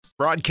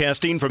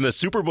Broadcasting from the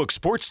Superbook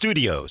Sports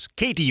Studios,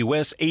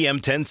 KDUS AM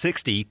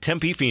 1060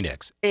 Tempe,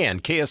 Phoenix,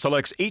 and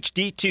KSLX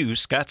HD2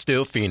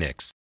 Scottsdale,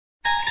 Phoenix.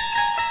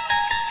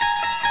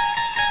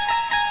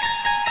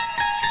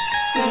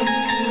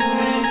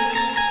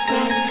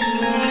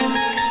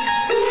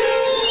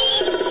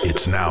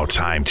 It's now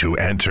time to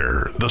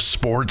enter the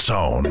Sports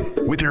Zone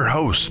with your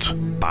host,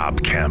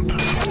 Bob Kemp.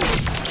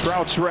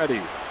 Trout's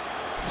ready.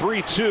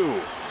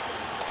 3-2.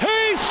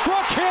 He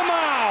struck him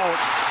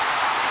out!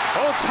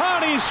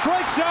 Ohtani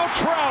strikes out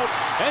Trout,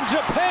 and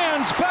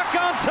Japan's back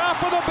on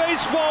top of the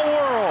baseball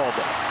world.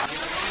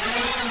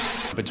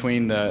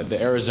 Between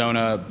the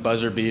Arizona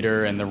buzzer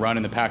beater and the run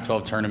in the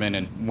Pac-12 tournament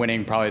and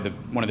winning probably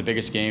one of the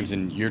biggest games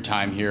in your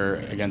time here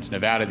against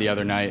Nevada the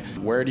other night,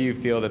 where do you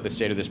feel that the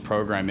state of this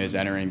program is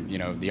entering,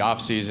 the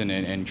offseason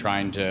and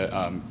trying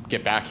to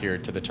get back here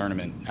to the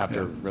tournament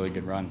after a really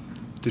good run?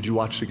 Did you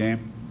watch the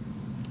game?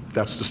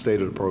 That's the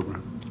state of the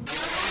program.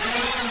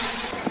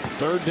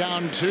 3rd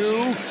down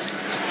 2.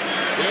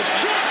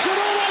 It's Jackson.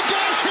 Oh my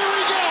gosh, here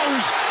he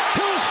goes.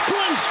 He'll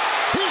sprint.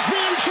 He's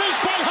being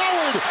chased by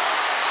Howard.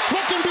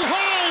 Looking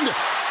behind.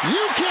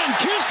 You can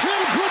kiss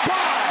him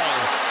goodbye.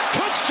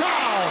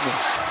 Touchdown.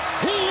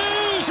 He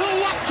is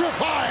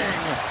electrifying.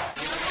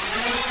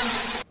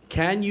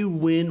 Can you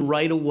win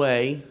right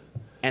away?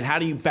 And how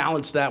do you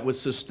balance that with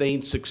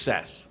sustained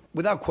success?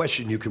 Without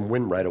question, you can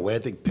win right away. I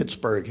think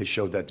Pittsburgh has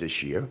showed that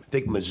this year. I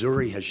think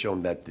Missouri has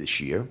shown that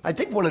this year. I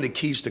think one of the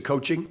keys to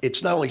coaching,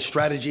 it's not only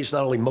strategy, it's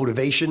not only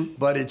motivation,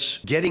 but it's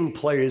getting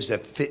players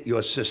that fit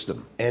your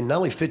system. And not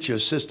only fit your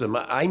system,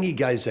 I need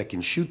guys that can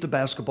shoot the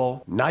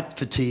basketball, not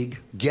fatigue,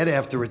 get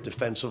after it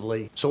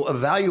defensively. So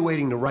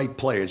evaluating the right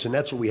players, and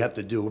that's what we have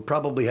to do. We'll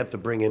probably have to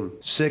bring in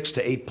 6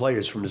 to 8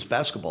 players from this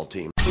basketball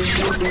team.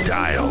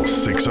 Dial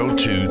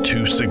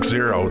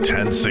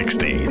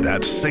 602-260-1060.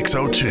 That's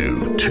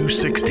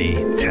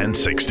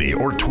 602-260-1060.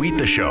 Or tweet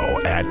the show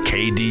at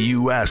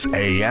KDUS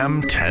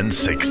AM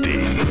 1060.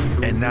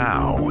 And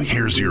now,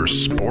 here's your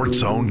Sports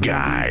Zone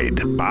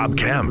guide, Bob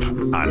Kemp,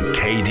 on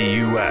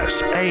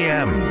KDUS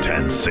AM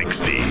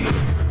 1060.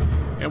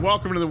 And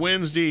welcome to the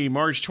Wednesday,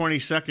 March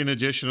 22nd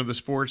edition of the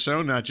Sports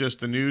Zone. Not just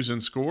the news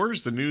and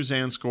scores, the news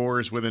and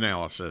scores with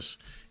analysis.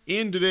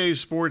 In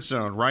today's Sports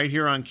Zone, right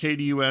here on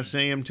KDUS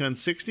AM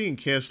 1060 and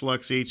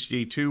KSLX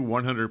HD2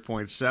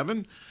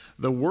 100.7,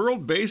 the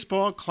World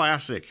Baseball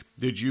Classic.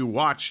 Did you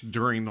watch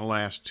during the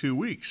last 2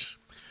 weeks?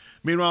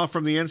 Meanwhile,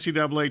 from the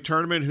NCAA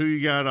tournament, who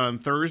you got on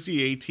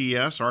Thursday?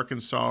 ATS,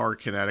 Arkansas, or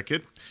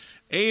Connecticut?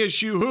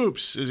 ASU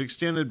Hoops has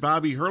extended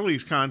Bobby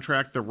Hurley's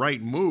contract, the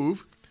right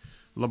move.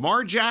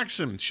 Lamar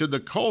Jackson, should the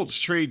Colts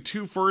trade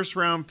 2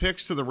 first-round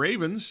picks to the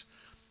Ravens?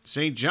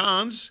 St.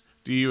 John's,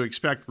 do you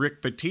expect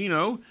Rick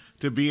Pitino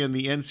to be in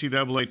the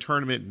NCAA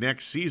tournament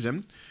next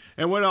season?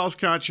 And what else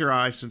caught your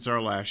eye since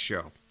our last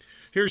show?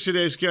 Here's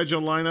today's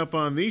scheduled lineup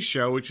on the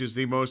show, which is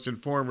the most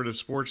informative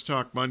sports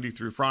talk Monday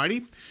through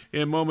Friday.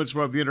 In moments,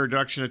 we'll have the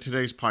introduction of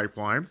today's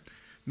pipeline.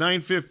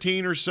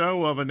 9:15 or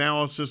so of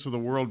analysis of the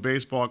World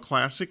Baseball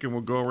Classic, and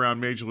we'll go around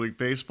Major League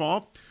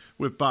Baseball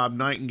with Bob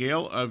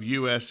Nightengale of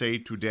USA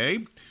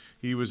Today.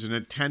 He was in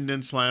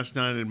attendance last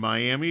night in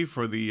Miami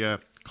for the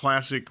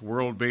Classic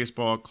World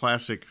Baseball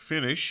Classic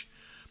finish.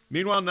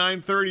 Meanwhile,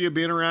 9:30 will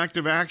be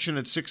interactive action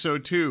at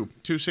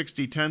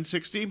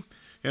 602-260-1060,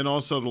 and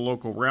also the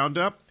local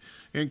roundup,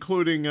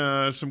 including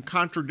some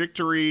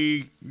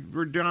contradictory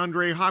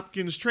DeAndre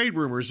Hopkins trade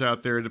rumors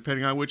out there,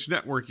 depending on which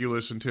network you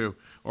listen to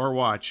or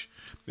watch.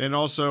 And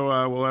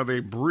also, we'll have a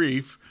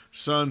brief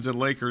Suns and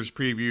Lakers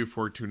preview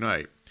for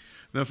tonight.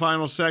 The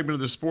final segment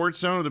of the Sports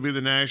Zone will be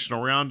the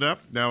National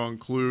Roundup. That will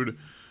include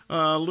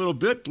a little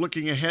bit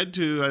looking ahead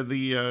to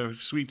the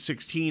Sweet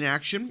 16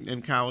 action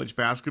in college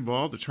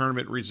basketball. The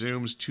tournament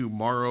resumes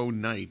tomorrow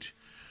night.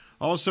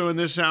 Also in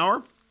this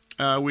hour,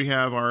 we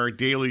have our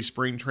daily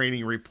spring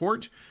training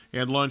report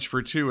and lunch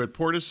for 2 at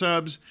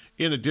Portasubs.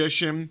 In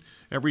addition,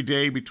 every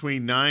day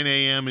between 9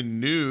 a.m.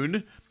 and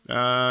noon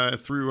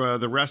through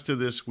the rest of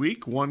this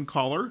week, one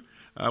caller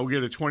will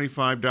get a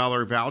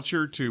 $25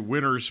 voucher to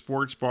Winners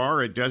Sports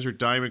Bar at Desert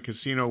Diamond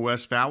Casino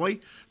West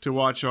Valley to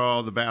watch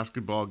all the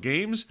basketball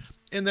games.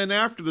 And then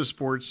after the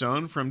Sports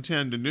Zone from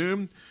 10 to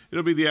noon,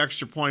 it'll be the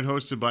Extra Point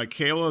hosted by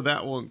Kayla.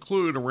 That will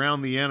include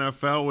Around the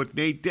NFL with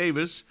Nate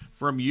Davis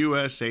from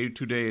USA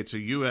Today. It's a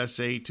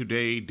USA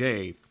Today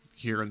day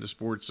here in the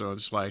Sports Zone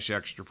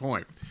 /Extra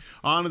Point.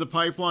 On to the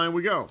pipeline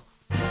we go.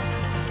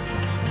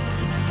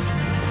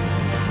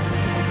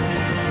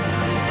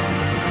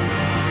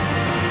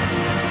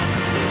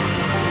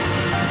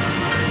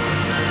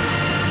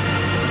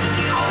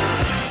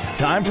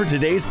 Time for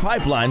today's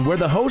pipeline, where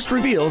the host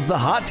reveals the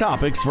hot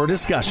topics for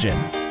discussion.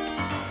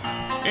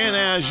 And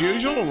as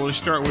usual, we'll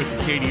start with the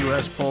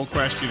KDUS poll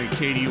question at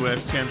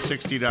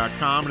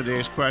KDUS1060.com.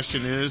 Today's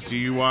question is,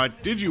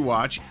 did you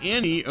watch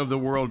any of the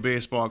World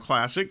Baseball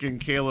Classic? And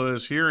Kayla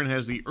is here and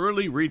has the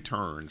early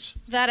returns.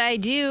 That I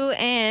do,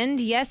 and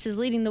yes is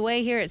leading the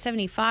way here at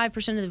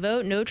 75% of the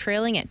vote, no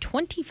trailing at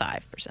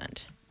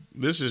 25%.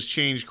 this has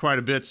changed quite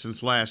a bit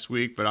since last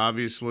week, but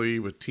obviously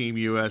with Team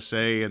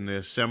USA in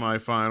the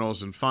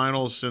semifinals and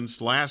finals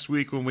since last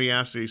week when we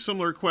asked a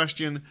similar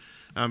question,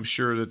 I'm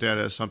sure that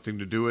has something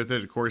to do with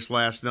it. Of course,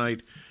 last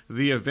night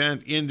the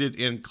event ended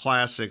in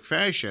classic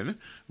fashion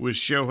with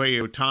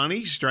Shohei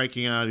Ohtani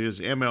striking out his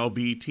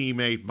MLB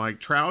teammate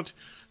Mike Trout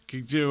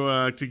to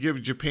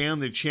give Japan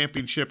the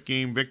championship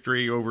game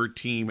victory over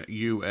Team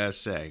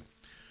USA.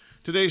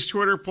 Today's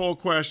Twitter poll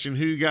question,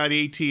 who got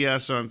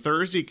ATS on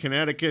Thursday?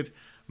 Connecticut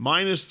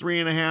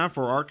 -3.5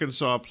 or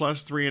Arkansas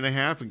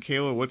 +3.5? And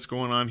Kayla, what's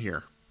going on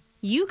here?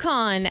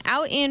 UConn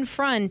out in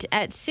front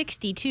at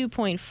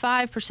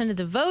 62.5% of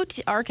the vote.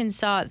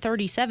 Arkansas at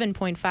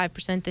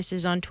 37.5%. This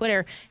is on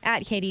Twitter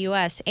at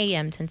KDUS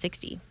AM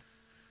 1060.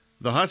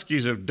 The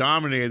Huskies have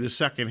dominated the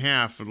second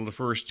half of the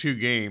first two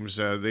games.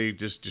 They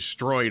just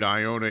destroyed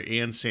Iona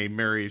and St.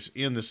 Mary's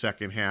in the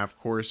second half. Of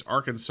course,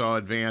 Arkansas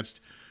advanced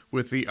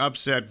with the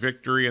upset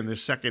victory in the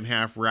second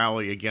half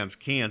rally against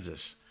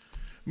Kansas.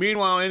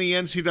 Meanwhile, any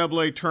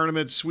NCAA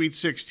tournament Sweet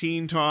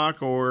 16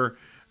 talk or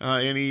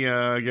any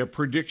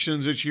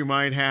predictions that you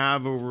might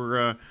have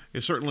over,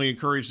 certainly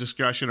encourage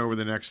discussion over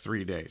the next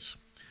 3 days.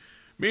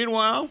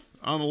 Meanwhile,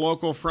 on the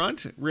local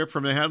front, ripped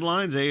from the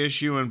headlines,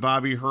 ASU and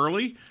Bobby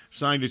Hurley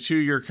signed a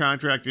 2-year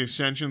contract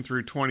extension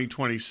through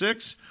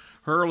 2026.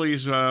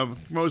 Hurley's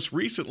most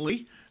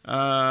recently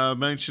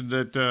mentioned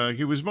that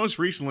he was most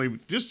recently,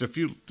 just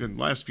in the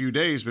last few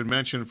days, been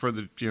mentioned for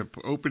the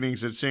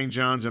openings at St.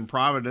 John's and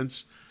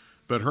Providence.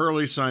 But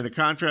Hurley signed a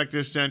contract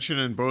extension,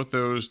 and both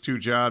those two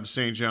jobs,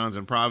 St. John's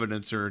and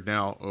Providence, are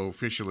now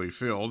officially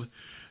filled.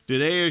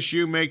 Did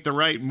ASU make the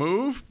right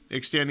move,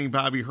 extending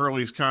Bobby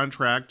Hurley's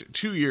contract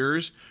 2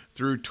 years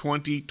through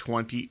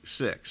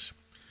 2026?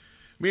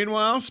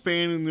 Meanwhile,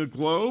 spanning the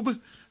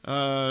globe,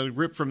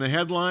 ripped from the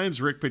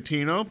headlines, Rick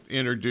Pitino,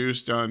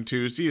 introduced on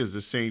Tuesday as the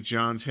St.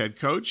 John's head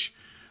coach,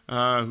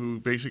 who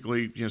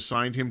basically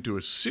signed him to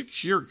a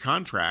 6-year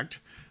contract.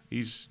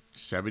 He's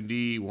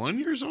 71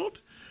 years old.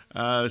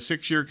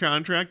 6-year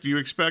contract. Do you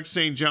expect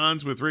St.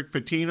 John's with Rick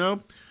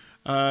Pitino?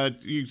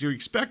 Do you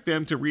expect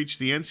them to reach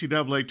the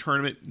NCAA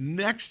tournament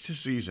next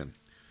season?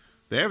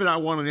 They have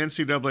not won an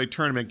NCAA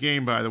tournament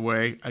game, by the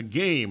way, a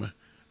game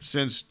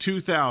since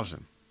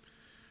 2000.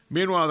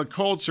 Meanwhile, the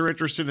Colts are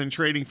interested in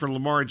trading for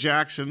Lamar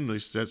Jackson, at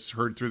least that's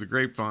heard through the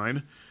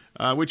grapevine,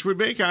 which would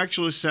make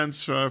actually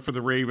sense for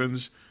the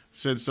Ravens,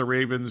 since the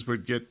Ravens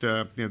would get,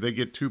 they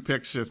get 2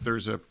 picks if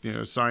there's a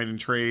sign and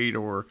trade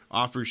or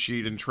offer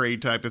sheet and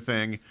trade type of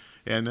thing.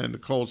 And then the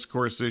Colts, of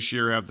course, this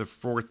year have the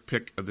 4th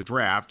pick of the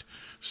draft.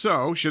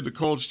 So should the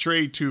Colts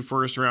trade 2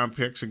 first-round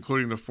picks,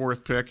 including the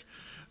 4th pick,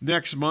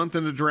 next month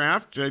in the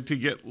draft to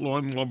get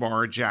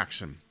Lamar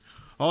Jackson?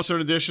 Also,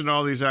 in addition to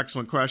all these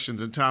excellent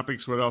questions and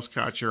topics, what else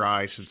caught your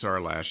eye since our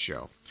last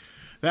show?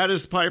 That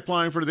is the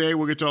pipeline for today.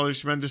 We'll get to all these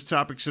tremendous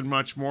topics and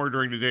much more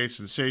during today's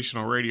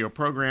sensational radio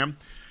program.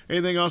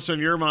 Anything else on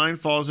your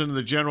mind falls into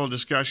the general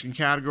discussion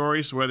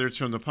category, so whether it's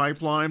from the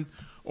pipeline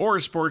or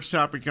a sports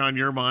topic on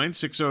your mind,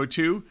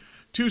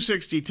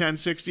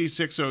 602-260-1060,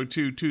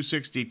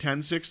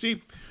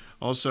 602-260-1060.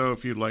 Also,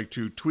 if you'd like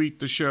to tweet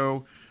the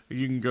show,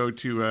 you can go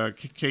to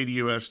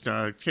KDUS.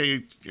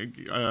 You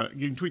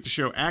can tweet the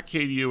show at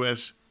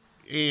KDUS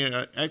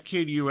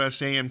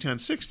AM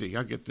 1060.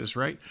 I'll get this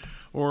right.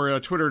 Or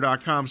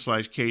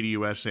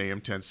twitter.com/KDUS AM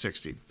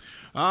 1060.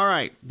 All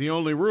right, the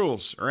only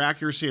rules are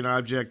accuracy and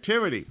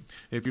objectivity.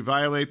 If you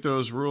violate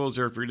those rules,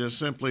 or if you're just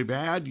simply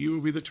bad, you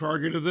will be the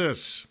target of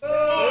this.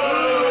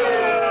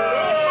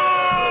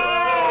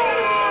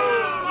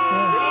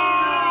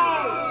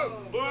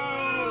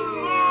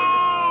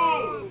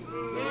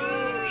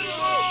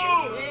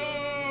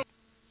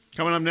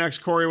 Coming up next,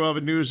 Corey will have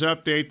a news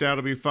update.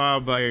 That'll be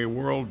followed by a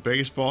World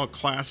Baseball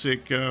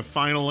Classic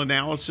final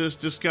analysis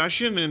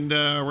discussion, and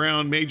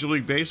around Major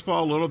League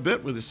Baseball a little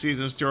bit, with the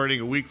season starting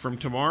a week from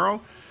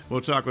tomorrow.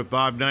 We'll talk with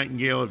Bob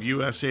Nightengale of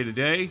USA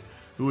Today,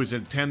 who was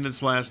in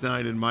attendance last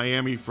night in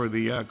Miami for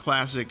the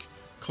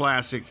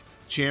Classic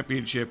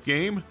Championship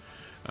game.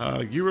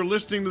 You were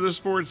listening to the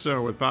Sports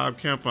Zone with Bob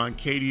Kemp on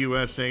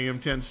KDUS AM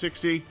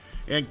 1060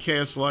 and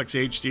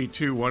KSLX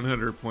HD2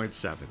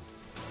 100.7.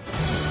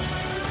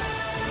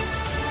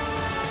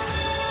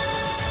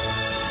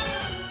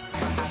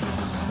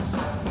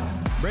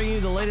 Bringing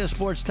you the latest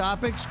sports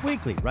topics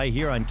weekly right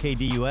here on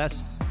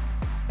KDUS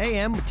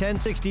AM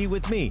 1060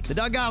 with me, the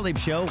Doug Gottlieb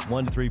Show,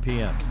 1 to 3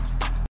 p.m.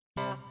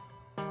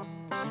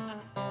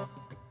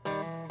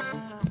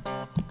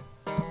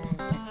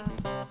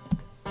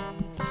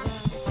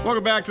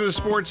 Welcome back to the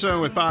Sports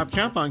Zone with Bob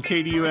Kemp on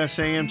KDUS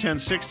AM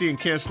 1060 and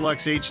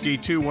KSLX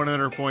HD2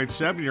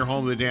 100.7, your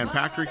home of the Dan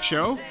Patrick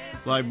Show,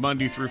 live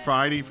Monday through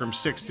Friday from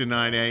 6 to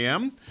 9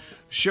 a.m.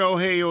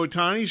 Shohei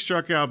Ohtani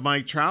struck out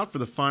Mike Trout for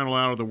the final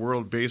out of the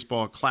World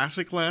Baseball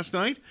Classic last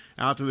night.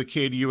 Out to the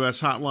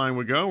KDUS hotline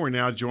we go. We're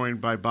now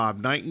joined by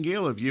Bob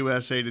Nightengale of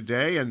USA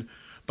Today. And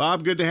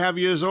Bob, good to have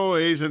you as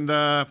always. And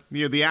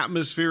the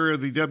atmosphere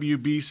of the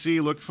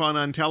WBC looked fun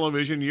on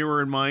television. You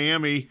were in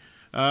Miami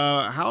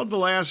How'd the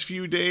last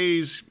few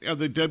days of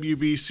the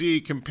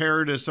WBC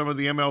compare to some of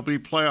the MLB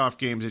playoff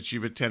games that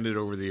you've attended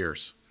over the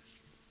years?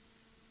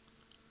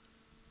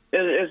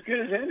 As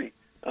good as any.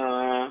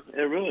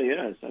 It really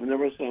is. I mean, there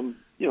were some,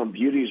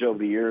 beauties over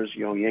the years.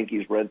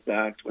 Yankees, Red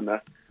Sox. When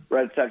the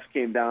Red Sox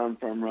came down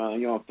from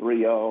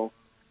 3-0,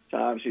 to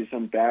obviously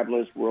some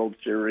fabulous World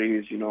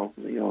Series.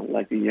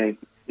 Like the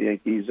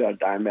Yankees,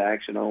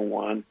 Diamondbacks in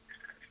 2001.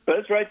 But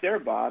it's right there,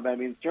 Bob. I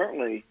mean,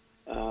 certainly.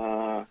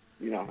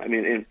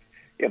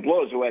 It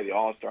blows away the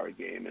All-Star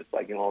game. It's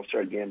like an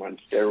All-Star game on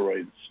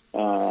steroids.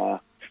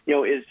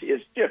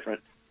 It's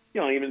different.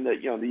 Even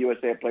the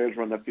USA players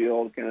were on the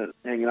field, kind of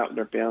hanging out with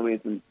their families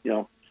and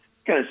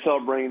kind of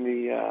celebrating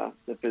the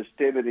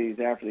festivities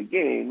after the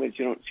game, which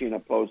you don't see in a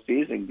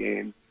postseason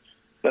game.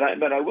 But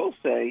I will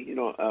say,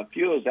 a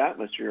few of those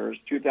atmospheres,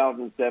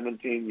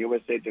 2017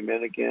 USA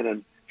Dominican,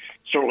 and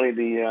certainly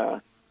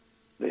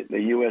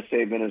the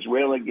USA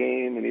Venezuela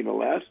game, and even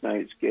last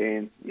night's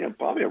game,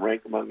 probably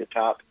rank among the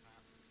top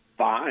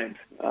 5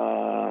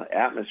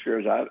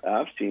 atmospheres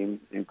I've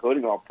seen,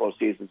 including all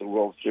postseasons and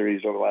World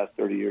Series over the last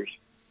 30 years.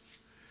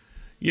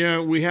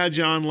 Yeah, we had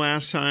you on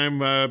last time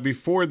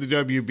before the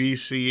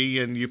WBC,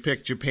 and you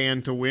picked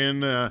Japan to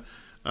win.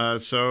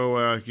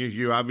 So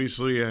you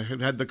obviously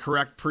had the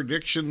correct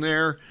prediction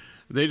there.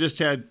 They just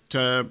had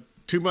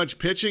too much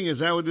pitching. Is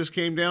that what this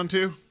came down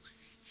to?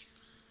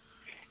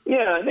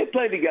 Yeah, they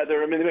played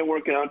together. I mean, they've been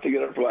working out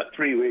together for about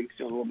 3 weeks,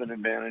 a little bit of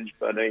advantage.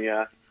 But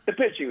the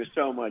pitching was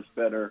so much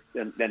better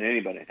than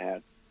anybody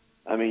had.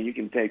 I mean, you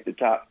can take the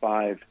top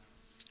 5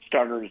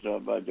 starters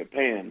of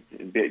Japan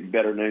and be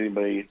better than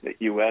anybody that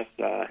U.S.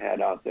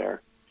 had out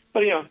there.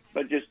 But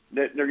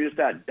they're just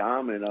that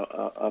dominant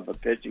of a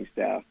pitching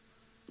staff.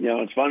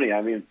 It's funny.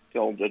 I mean,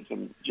 told at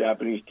some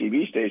Japanese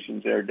TV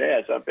stations their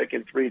day, so I'm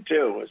picking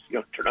 3-2. It's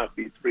turned out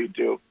to be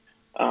 3-2.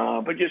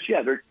 But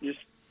they're just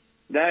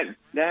that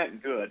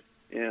good.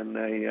 And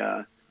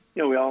they,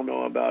 we all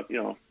know about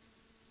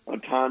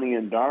Ohtani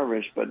and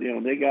Darvish, but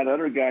they got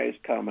other guys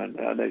coming.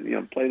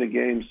 They play the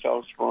game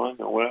so strong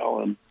and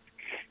well, and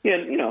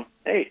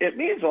hey, it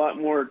means a lot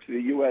more to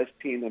the U.S.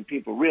 team than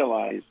people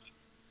realize.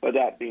 But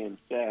that being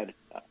said,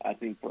 I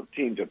think for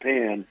Team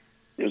Japan,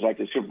 it was like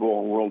the Super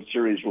Bowl and World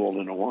Series rolled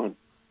into one.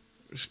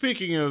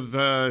 Speaking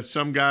of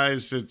some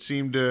guys that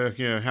seem to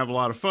have a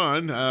lot of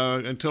fun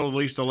until at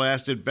least the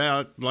last at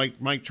bat,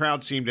 like Mike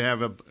Trout seemed to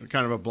have a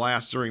kind of a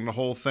blast during the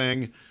whole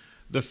thing.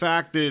 The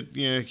fact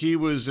that he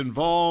was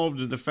involved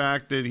and the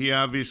fact that he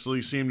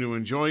obviously seemed to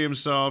enjoy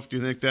himself, do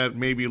you think that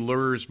maybe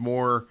lures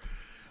more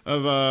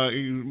of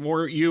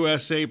more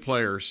USA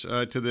players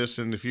to this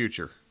in the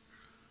future?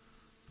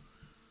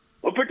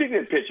 Well,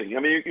 particularly pitching. I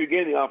mean, you're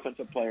getting the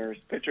offensive players.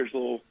 Pitchers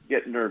will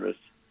get nervous.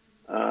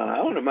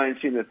 I wouldn't mind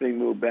seeing the thing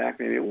move back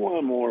maybe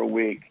one more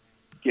week,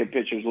 give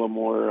pitchers a little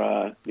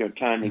more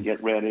time to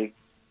get ready.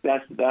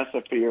 That's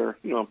a fear,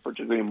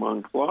 particularly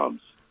among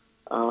clubs.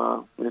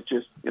 It's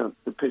just the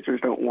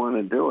pitchers don't want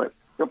to do it.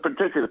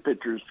 Particularly the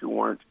pitchers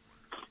who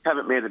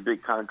haven't made a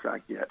big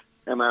contract yet.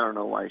 And I don't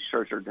know why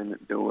Scherzer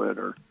didn't do it,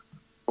 or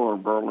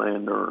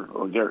Verlander,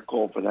 or Garrett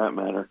Cole for that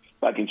matter.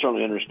 But I can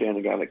certainly understand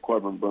a guy like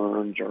Corbin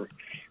Burns or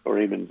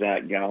even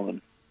Zach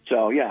Gallen.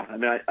 So yeah, I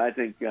mean, I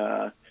think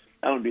I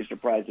wouldn't be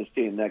surprised to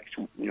see in the next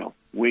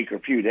week or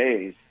few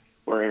days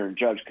where Aaron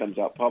Judge comes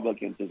out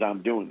public and says,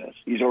 "I'm doing this."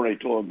 He's already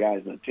told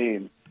guys in the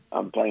team,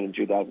 "I'm playing in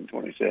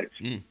 2026."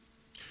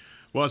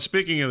 Well,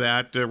 speaking of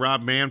that,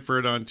 Rob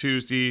Manfred on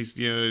Tuesday,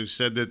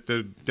 said that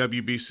the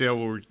WBC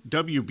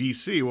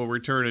will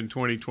return in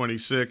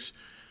 2026.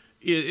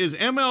 Is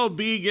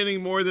MLB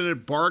getting more than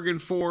it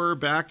bargained for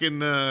back in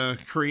the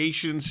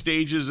creation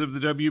stages of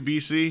the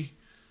WBC?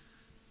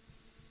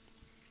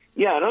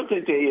 Yeah, I don't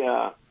think they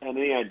had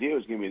any idea it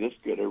was going to be this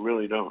good. I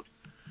really don't.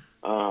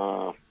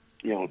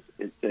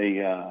 It's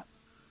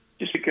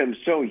just become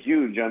so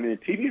huge. I mean, the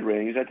TV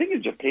ratings, I think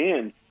in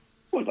Japan,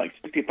 it was like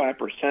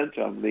 65%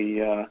 of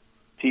the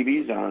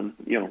TVs on,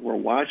 were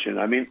watching.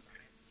 I mean,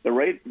 the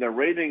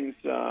ratings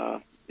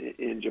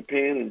in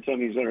Japan and some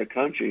of these other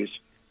countries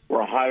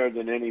were higher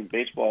than any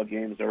baseball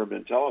games ever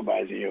been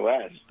televised in the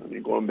U.S. I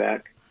mean, going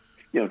back,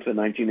 to the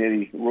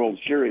 1980 World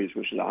Series,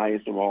 which is the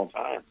highest of all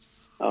time.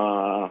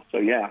 So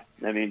yeah,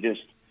 I mean,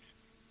 just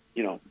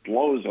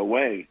blows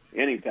away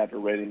any type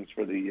of ratings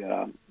for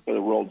the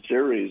World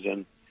Series,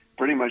 and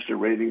pretty much the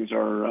ratings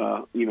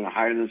are even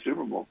higher than the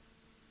Super Bowl.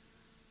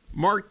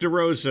 Mark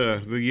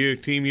DeRosa, the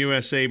Team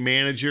USA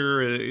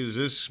manager, does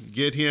this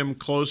get him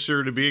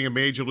closer to being a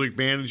major league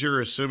manager,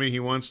 assuming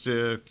he wants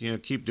to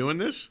keep doing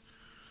this?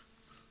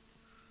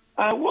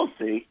 We'll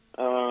see.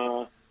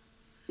 I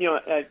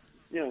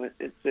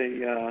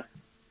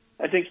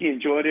think he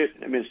enjoyed it.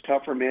 I mean, it's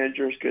tough for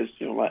managers because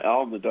like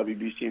all the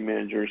WBC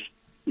managers,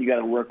 you got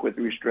to work with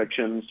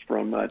restrictions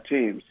from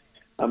teams.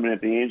 I mean,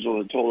 if the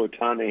Angels had told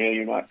Ohtani, "Hey,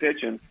 you're not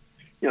pitching,"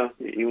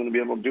 he wouldn't be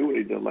able to do what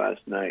he did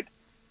last night.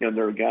 There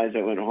were guys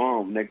that went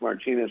home. Nick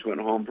Martinez went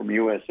home from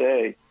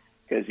USA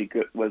because he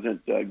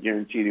wasn't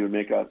guaranteed he would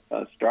make a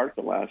start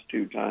the last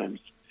 2 times.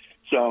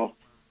 So,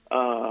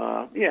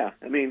 yeah,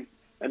 I mean,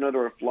 I know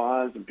there were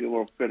flaws and people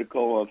were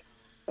critical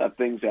of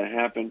things that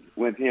happened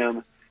with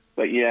him,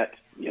 but yet,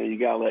 you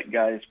got to let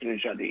guys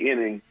finish out the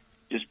inning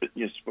just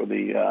for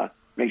the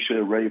make sure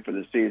they're ready for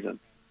the season.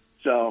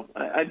 So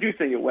I do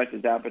think it whets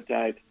his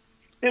appetite,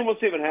 and we'll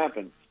see what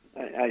happens.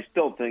 I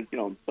still think,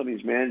 some of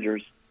these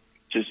managers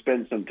should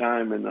spend some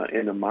time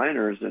in the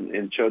minors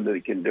and show that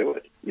he can do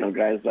it.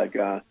 Guys like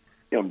Brian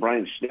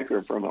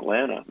Schnicker from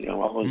Atlanta,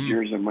 all those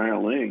years in minor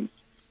leagues,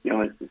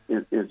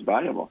 it's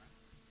valuable.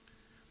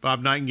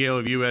 Bob Nightengale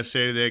of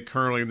USA Today,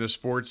 currently in the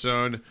Sports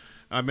Zone.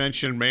 I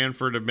mentioned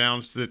Manfred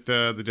announced that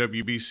the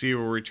WBC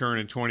will return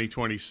in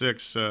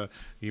 2026.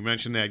 You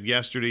mentioned that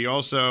yesterday.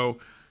 Also,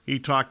 he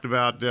talked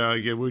about,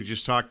 we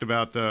just talked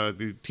about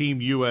the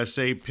Team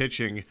USA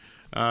pitching.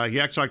 He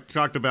actually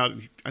talked about,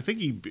 I think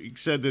he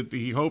said that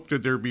he hoped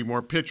that there'd be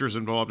more pitchers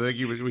involved. I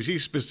think was he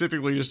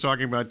specifically just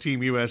talking about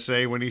Team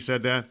USA when he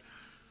said that?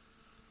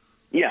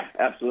 Yeah,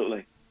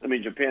 absolutely. I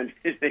mean, Japan,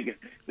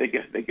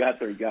 they got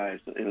their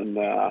guys. And,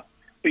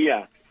 but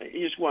yeah,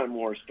 you just want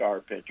more star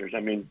pitchers. I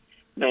mean,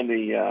 none of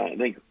the, I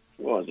think,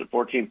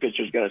 14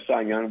 pitchers got a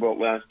Cy Young vote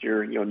last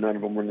year. None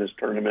of them were in this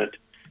tournament.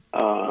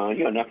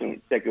 Nothing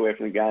to take away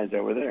from the guys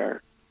that were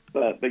there.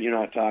 But you're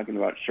not talking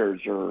about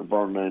Scherzer or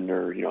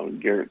Verlander or,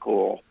 Garrett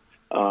Cole,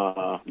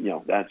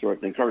 that sort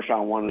of thing.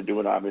 Kershaw wanted to do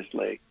it,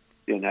 obviously.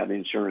 Didn't have the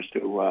insurance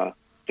to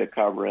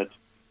cover it.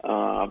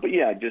 But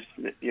yeah, just,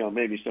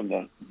 maybe some of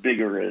the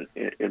bigger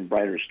and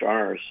brighter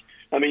stars.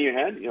 I mean, you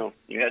had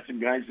some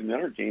guys in the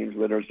other teams,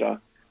 whether it's a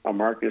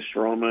Marcus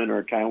Stroman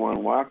or Taijuan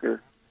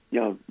Walker,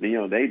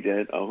 they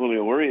did.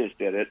 Julio Urias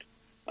did it.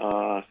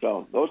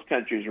 So those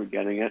countries were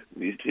getting it.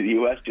 The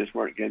U.S. just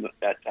weren't getting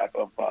that type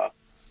of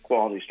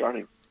quality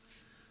starting.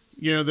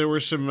 There were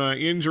some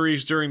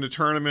injuries during the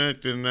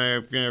tournament, and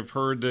I've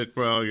heard that,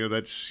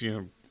 that's,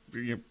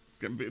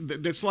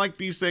 it's like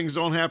these things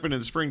don't happen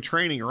in spring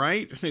training,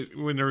 right?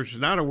 When there's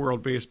not a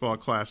World Baseball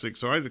Classic.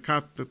 So I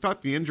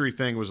thought the injury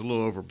thing was a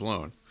little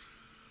overblown.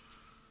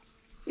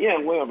 Yeah,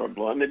 way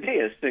overblown. The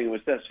Diaz thing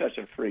was such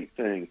a freak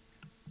thing.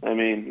 I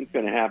mean, it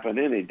could happen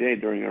any day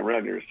during a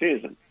regular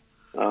season.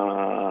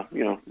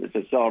 It's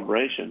a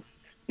celebration.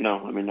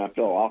 I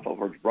feel awful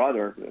for his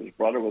brother. His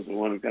brother was the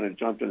one who kind of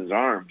jumped in his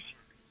arms.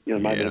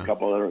 Might have been a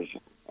couple others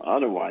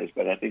otherwise,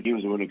 but I think he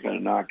was the one who kind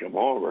of knocked him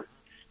over.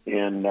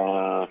 And,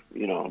 they're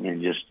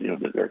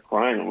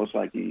crying. It looks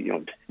like he,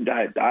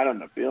 died on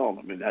the field.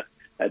 I mean,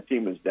 that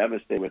team was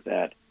devastated with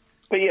that.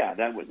 But yeah,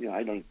 that was,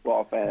 I don't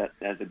qualify that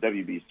as a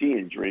WBC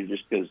injury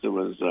just because it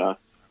was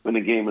when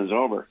the game was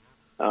over.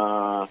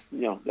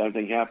 That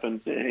thing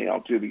happens. Hey,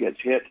 Altuve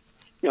gets hit.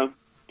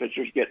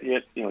 Pitchers get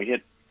hit.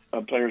 Hit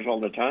players all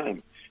the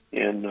time,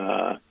 and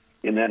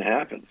that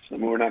happens. I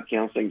mean, we're not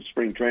counseling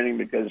spring training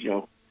because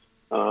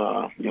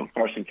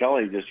Carson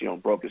Kelly just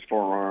broke his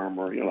forearm,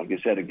 or like you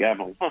said, a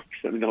Gavin Lux.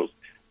 I mean,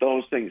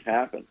 those things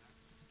happen.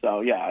 So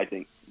yeah, I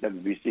think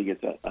WBC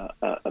gets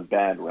a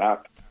bad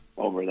rap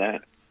over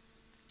that.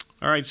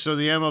 All right, so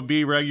the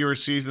MLB regular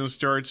season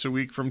starts a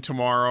week from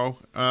tomorrow.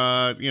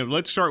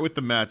 Let's start with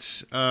the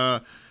Mets.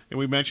 And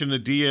we mentioned the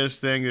Diaz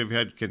thing. They've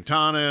had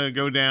Quintana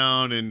go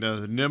down, and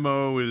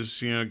Nimmo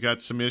is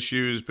got some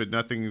issues, but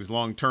nothing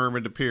long term,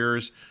 it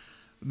appears.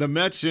 The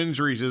Mets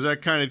injuries, does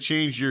that kind of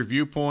change your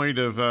viewpoint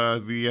of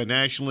the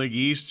National League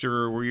East,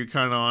 or were you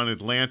kind of on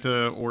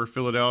Atlanta or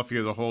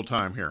Philadelphia the whole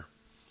time here?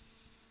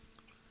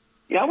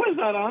 Yeah, I was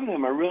not on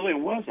them. I really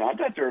wasn't. I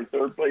thought they were a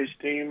third-place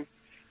team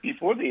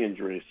before the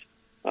injuries.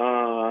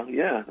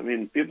 I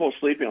mean, people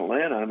sleep in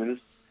Atlanta. I mean, this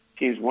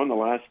team's won the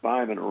last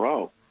 5 in a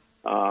row.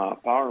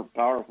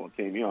 Powerful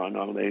team. I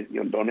know they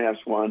don't have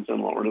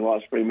Swanson, already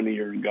lost Freeman a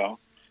year ago,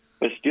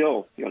 but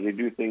still, they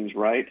do things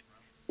right.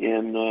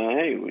 And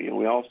hey,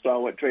 we all saw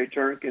what Trey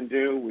Turner can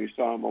do. We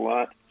saw him a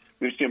lot.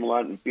 We've seen him a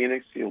lot in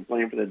Phoenix.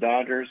 Playing for the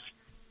Dodgers.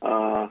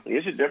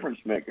 He's a difference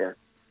maker.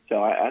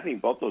 So I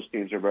think both those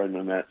teams are better than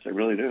the Mets. I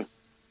really do.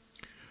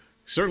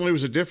 Certainly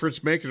was a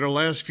difference maker the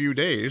last few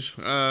days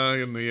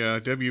in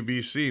the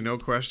WBC, no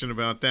question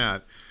about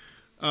that.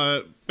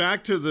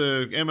 Back to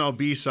the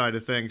MLB side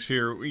of things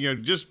here.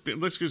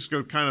 Let's just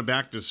go kind of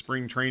back to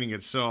spring training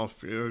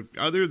itself.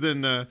 Other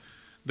than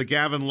the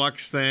Gavin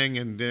Lux thing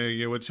and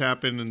what's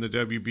happened in the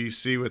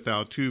WBC with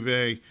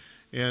Altuve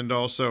and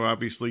also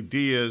obviously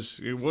Diaz,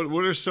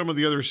 what are some of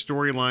the other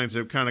storylines that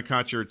have kind of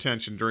caught your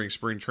attention during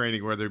spring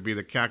training, whether it be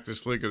the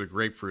Cactus League or the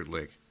Grapefruit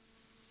League?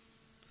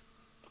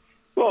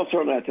 Well,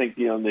 certainly I think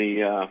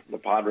the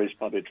Padres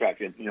probably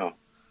attracted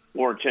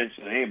more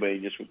attention than anybody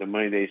just with the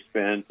money they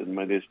spent and the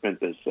money they spent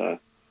this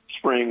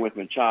spring with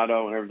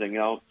Machado and everything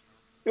else.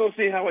 We'll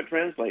see how it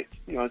translates.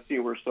 See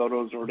where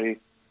Soto's already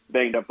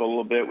banged up a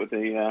little bit with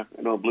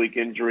an oblique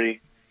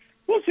injury.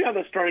 We'll see how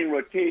the starting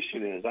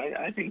rotation is.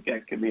 I think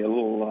that could be a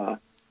little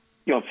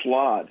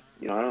flawed.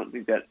 I don't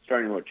think that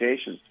starting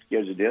rotation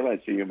gives a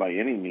daylight to you by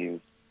any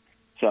means.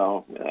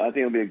 So I think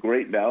it'll be a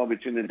great battle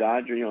between the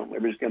Dodgers.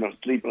 Everybody's going to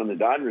sleep on the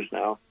Dodgers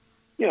now.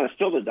 It's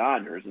still the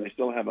Dodgers, and they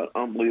still have an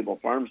unbelievable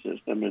farm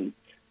system. And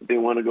if they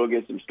want to go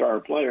get some star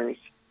players,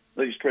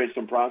 they just trade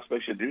some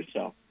prospects to do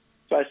so.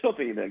 So I still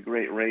think it's a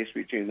great race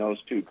between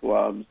those two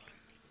clubs.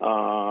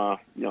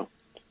 going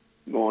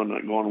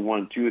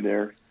 1-2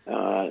 there.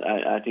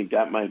 I think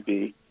that might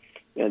be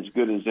as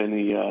good as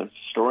any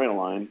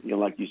storyline.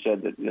 Like you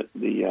said, that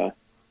the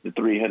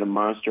three-headed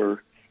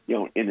monster,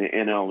 in the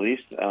NL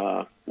East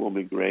will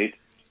be great.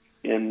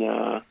 And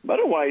but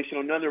otherwise,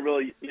 none of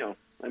really,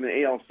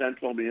 AL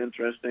Central will be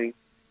interesting.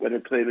 Whether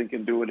Cleveland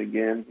can do it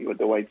again with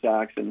the White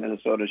Sox and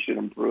Minnesota should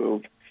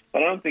improve.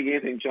 But I don't think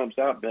anything jumps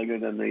out bigger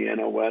than the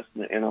NL West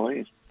and the NL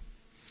East.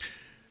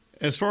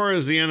 As far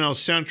as the NL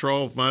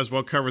Central, might as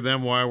well cover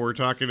them while we're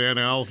talking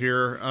NL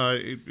here.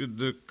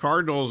 The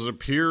Cardinals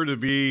appear to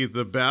be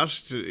the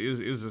best.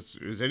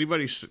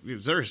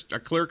 Is there a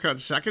clear-cut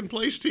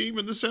second-place team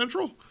in the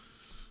Central?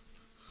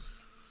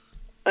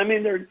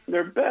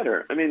 They're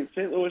better.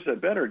 St. Louis is a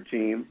better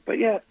team, but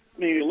you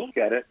look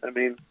at it. I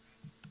think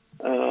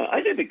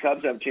the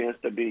Cubs have a chance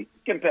to be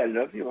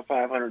competitive. A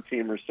 500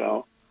 team or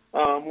so.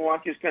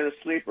 Milwaukee's kind of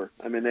sleeper.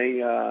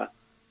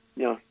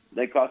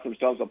 They cost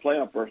themselves a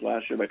playoff berth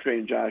last year by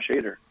trading Josh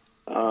Hader.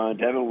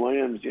 Devin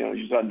Williams,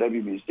 you saw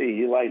WBC,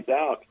 he lights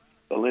out.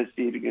 But let's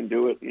see if he can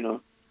do it,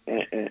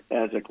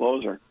 as a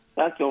closer.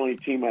 That's the only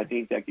team I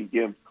think that could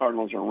give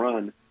Cardinals a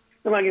run.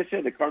 And like I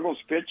said, the Cardinals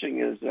pitching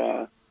is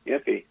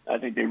iffy. I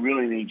think they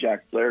really need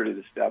Jack Flaherty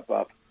to step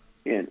up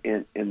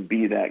and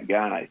be that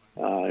guy.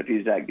 If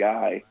he's that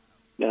guy,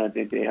 then I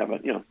think they have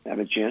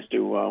a chance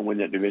to win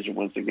that division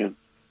once again.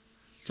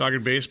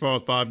 Talking baseball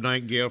with Bob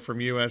Nightengale from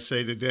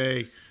USA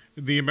Today.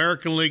 The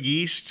American League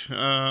East,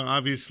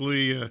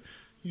 obviously,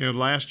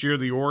 last year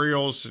the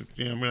Orioles, I'm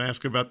going to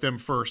ask about them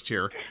first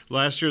here.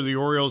 Last year the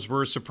Orioles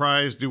were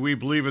surprised. Do we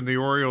believe in the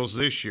Orioles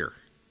this year?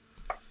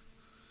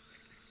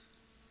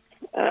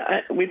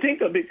 We think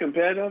they'll be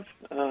competitive.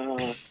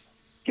 Can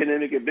they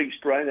make a big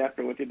stride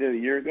after what they did a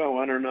year ago?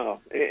 I don't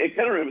know. They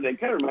kind of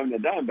remind the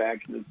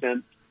Diamondbacks in the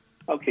sense,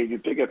 okay, you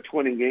pick up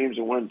 20 games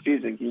in one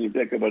season, can you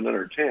pick up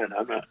another 10?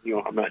 I'm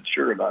not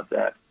sure about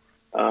that.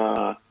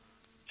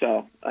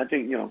 So I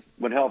think,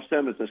 what helps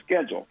them is the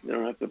schedule. They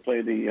don't have to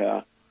play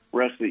the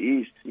rest of the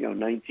East,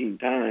 19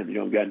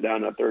 times. Got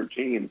down to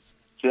 13.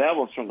 So that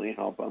will certainly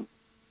help them.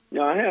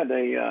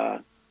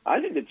 I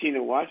think the team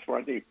to watch for,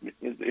 is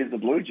the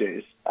Blue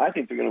Jays. I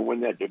think they're going to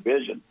win that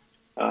division.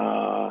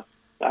 I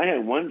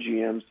had one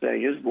GM say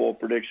his bold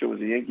prediction was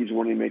the Yankees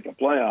wouldn't make the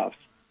playoffs.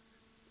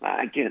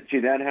 I can't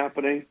see that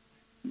happening.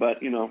 But,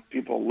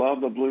 people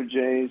love the Blue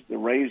Jays. The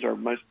Rays are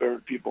much better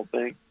than people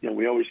think.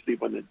 We always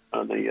sleep on them.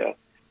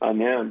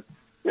 And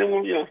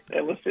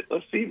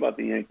let's see about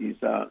the Yankees,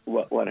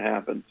 what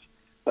happens.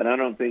 But I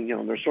don't think,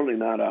 they're certainly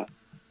not a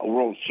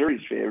World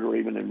Series favorite or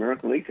even an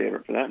American League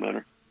favorite for that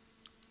matter.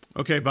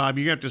 Okay, Bob,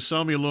 you have to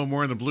sell me a little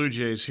more on the Blue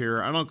Jays here.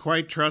 I don't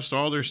quite trust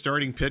all their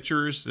starting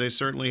pitchers. They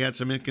certainly had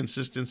some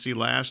inconsistency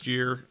last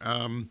year.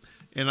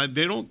 And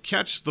they don't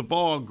catch the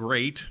ball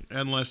great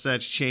unless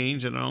that's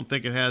changed, and I don't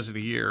think it has in a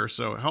year.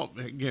 So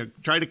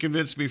try to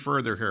convince me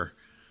further here.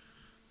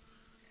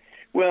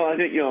 Well, I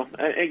think,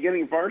 and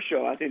getting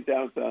Varsho, I think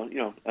that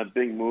was, a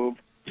big move,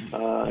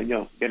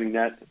 getting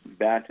that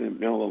back in the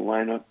middle of the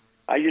lineup.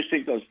 I just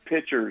think those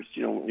pitchers,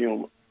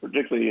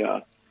 particularly,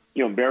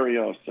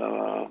 Berrios,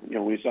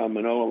 we saw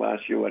Manoah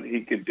last year, what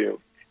he could do.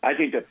 I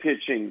think the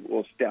pitching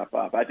will step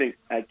up. I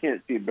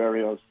can't see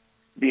Berrios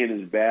being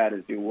as bad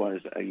as he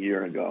was a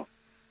year ago.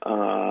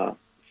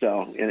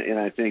 And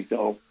I think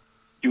they'll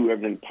do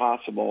everything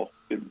possible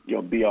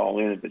to, be all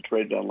in at the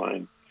trade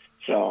deadline.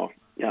 So,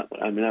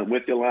 I'm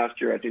with you last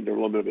year. I think they're a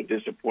little bit of a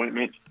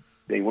disappointment.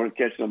 They weren't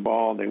catching the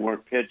ball. They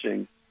weren't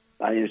pitching.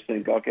 I just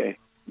think, okay,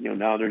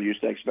 now they're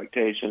used to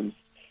expectations.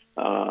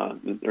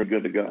 They're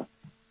good to go.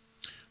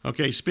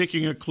 Okay,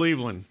 speaking of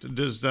Cleveland,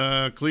 does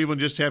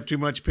Cleveland just have too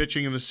much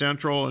pitching in the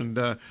Central?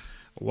 And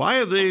why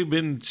have they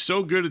been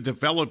so good at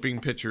developing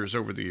pitchers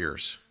over the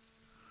years?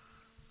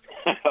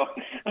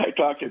 I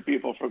talked to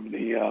people from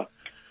the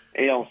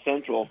AL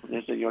Central, and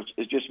they said,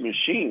 it's just a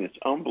machine. It's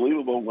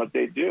unbelievable what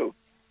they do,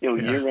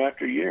 year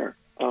after year.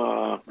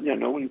 No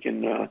one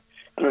can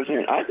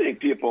understand. I think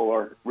people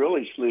are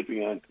really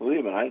sleeping on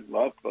Cleveland. I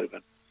love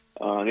Cleveland.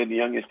 They had the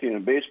youngest team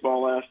in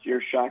baseball last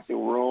year, shocked the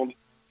world.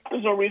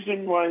 There's no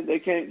reason why they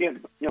can't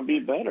be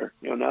better.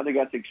 Now they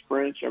got the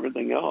experience,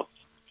 everything else.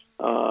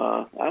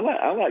 I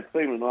like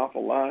Cleveland an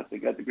awful lot. They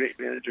got the great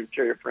manager,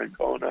 Terry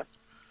Francona.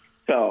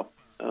 So,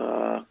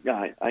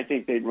 I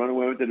think they'd run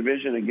away with the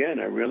division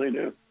again. I really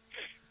do.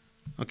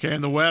 Okay,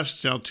 in the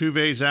West,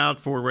 Altuve's out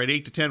for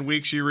 8 to 10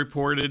 weeks. You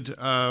reported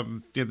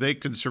if they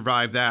can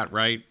survive that,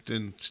 right,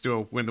 and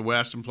still win the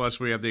West. And plus,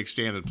 we have the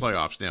extended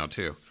playoffs now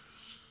too.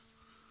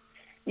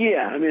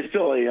 Yeah, it's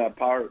still a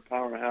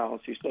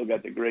powerhouse. He's still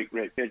got the great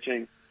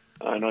pitching.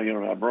 I know you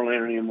don't have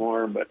Verlander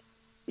anymore, but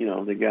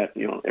they got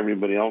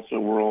everybody else in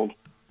the world.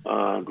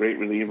 Great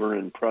reliever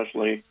in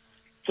Presley.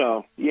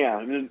 So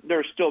yeah,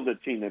 they're still the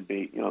team to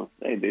beat.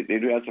 They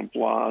do have some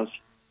flaws.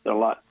 They're a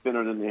lot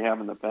thinner than they have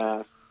in the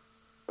past.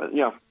 But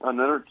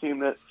another team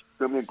that's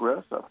going to be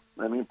aggressive.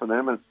 For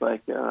them, it's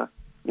like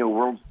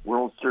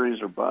World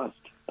Series or bust.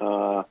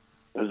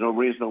 There's no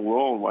reason in the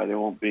world why they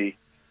won't be.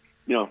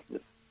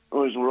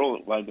 There's a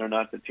world why they're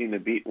not the team to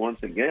beat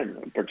once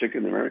again, particularly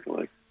in the American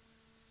League.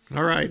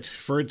 All right.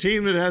 For a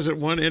team that hasn't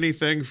won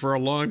anything for a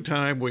long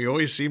time, we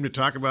always seem to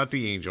talk about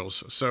the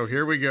Angels. So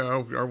here we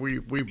go. Are we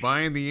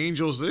buying the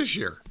Angels this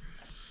year?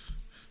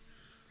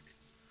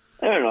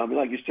 I don't know. I mean,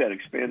 like you said,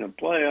 expanded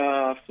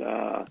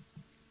playoffs.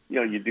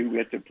 You do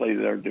get to play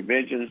their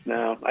divisions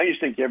now. I just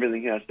think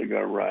everything has to go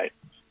right.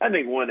 I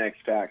think one X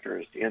factor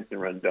is Anthony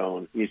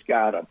Rendon. He's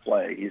got to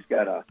play. He's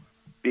got to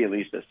be at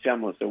least a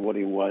semblance of what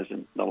he was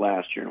in the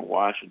last year in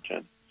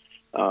Washington.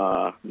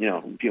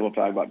 People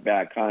talk about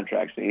bad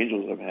contracts the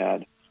Angels have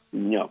had.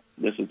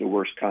 This is the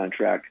worst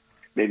contract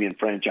maybe in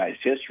franchise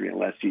history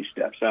unless he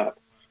steps up.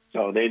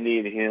 So they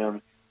need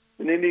him.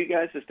 And they need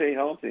guys to stay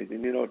healthy. They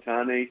need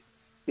Ohtani,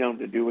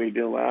 to do what he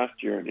did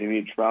last year. They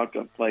need Trout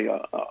to play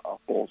a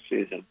full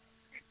season.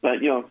 But,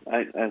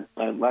 I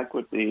like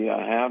what they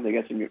have. They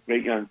got some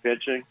great young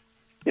pitching.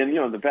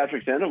 And, the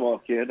Patrick Sandoval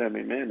kid, I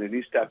mean, man, did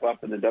he step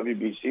up in the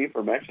WBC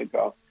for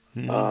Mexico?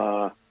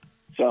 I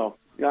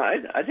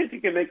think they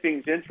can make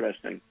things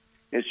interesting.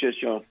 It's just,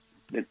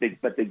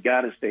 but they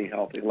got to stay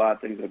healthy. A lot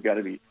of things have got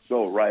to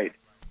go right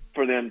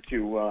for them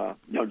to,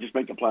 just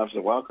make the playoffs as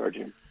a wild card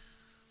team.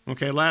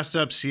 Okay, last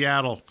up,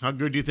 Seattle. How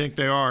good do you think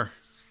they are?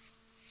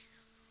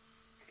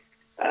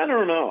 I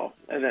don't know.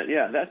 And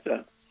that's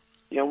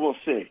we'll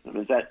see. I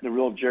mean, is that the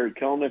real Jared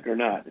Kelenic or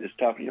not? It's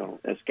tough.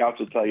 As scouts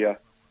will tell you,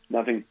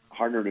 nothing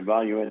harder to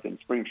evaluate than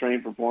spring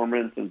training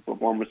performance and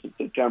performance in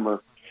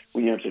September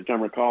when you have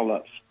September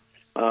call-ups.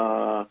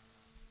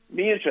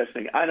 Be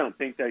interesting. I don't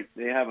think they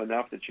have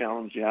enough to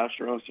challenge the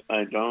Astros.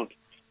 I don't.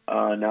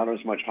 Now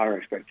there's much higher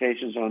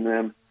expectations on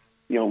them.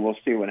 We'll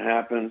see what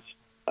happens.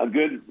 A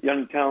good,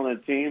 young,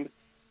 talented team.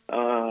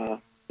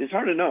 It's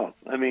hard to know.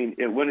 I mean,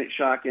 it wouldn't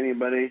shock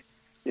anybody.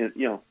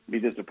 Be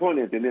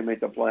disappointed if they didn't make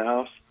the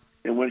playoffs.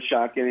 It wouldn't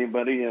shock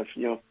anybody if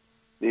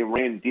they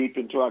ran deep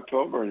into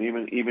October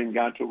and even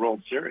got to a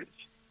World Series.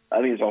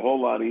 I think it's a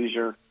whole lot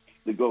easier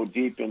to go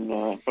deep in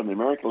from the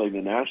American League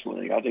than the National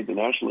League. I think the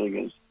National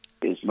League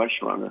is much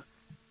stronger.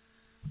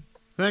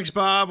 Thanks,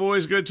 Bob.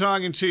 Always good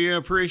talking to you.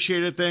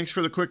 Appreciate it. Thanks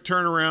for the quick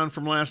turnaround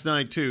from last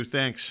night, too.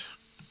 Thanks.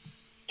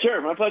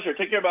 Sure, my pleasure.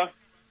 Take care, Bob.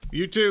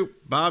 You too.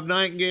 Bob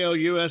Nightengale,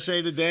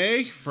 USA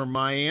Today from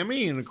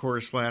Miami. And, of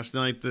course, last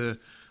night the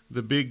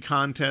big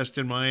contest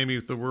in Miami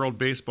with the World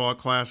Baseball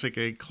Classic,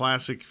 a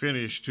classic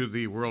finish to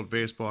the World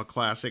Baseball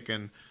Classic.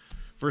 And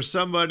for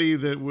somebody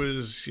that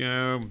was,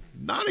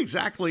 not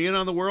exactly in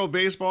on the World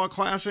Baseball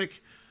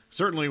Classic,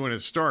 certainly when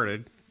it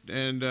started.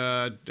 And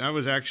I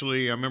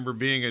remember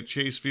being at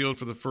Chase Field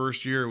for the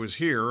first year it was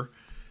here.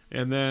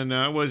 And then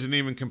I wasn't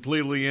even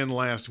completely in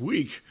last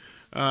week.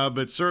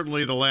 But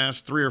certainly the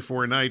last 3 or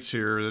 4 nights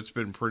here, that's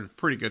been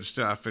pretty good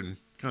stuff and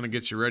kind of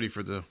gets you ready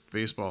for the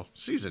baseball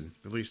season,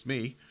 at least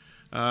me.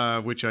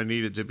 Which I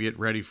needed to get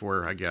ready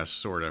for, I guess,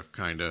 sort of,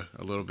 kind of,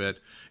 a little bit.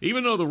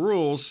 Even though the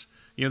rules,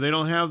 they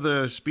don't have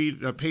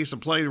the pace of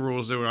play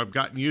rules that I've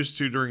gotten used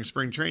to during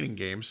spring training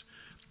games.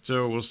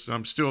 So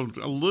I'm still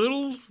a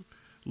little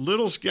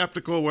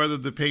skeptical whether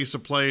the pace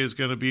of play is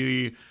going to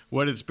be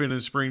what it's been in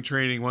spring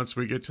training once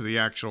we get to the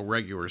actual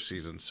regular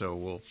season. So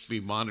we'll be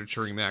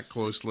monitoring that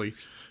closely,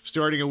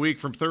 starting a week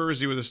from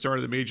Thursday with the start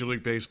of the Major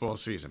League Baseball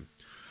season.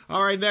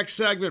 All right, next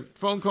segment,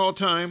 phone call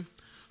time.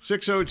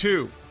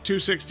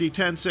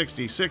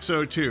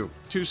 602-260-1060,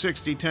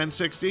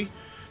 602-260-1060.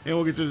 And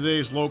we'll get to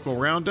today's local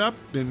roundup,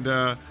 and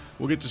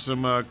we'll get to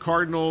some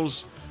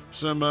Cardinals,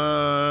 some,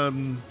 I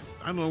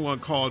don't want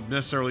to call it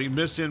necessarily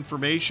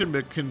misinformation,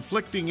 but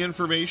conflicting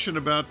information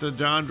about the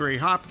DeAndre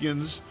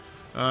Hopkins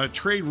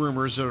trade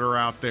rumors that are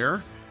out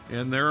there.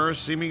 And there are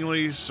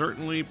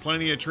certainly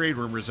plenty of trade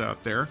rumors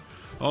out there.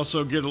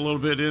 Also get a little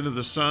bit into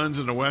the Suns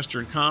in the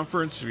Western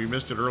Conference. If you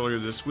missed it earlier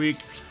this week,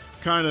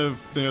 kind of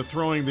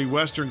throwing the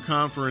Western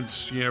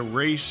Conference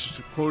race,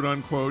 quote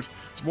unquote.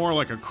 It's more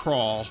like a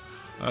crawl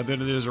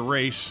than it is a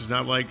race. It's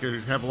not like you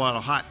have a lot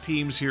of hot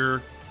teams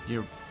here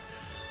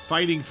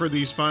fighting for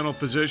these final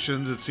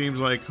positions. It seems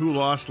like who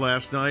lost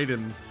last night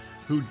and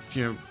who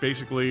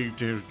basically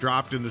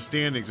dropped in the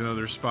standings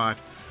another spot.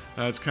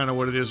 That's kind of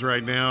what it is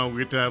right now. We'll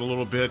get to that a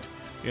little bit.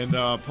 And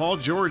Paul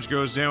George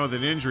goes down with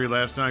an injury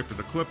last night for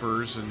the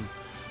Clippers, and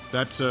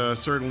that's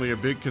certainly a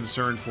big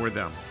concern for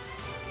them.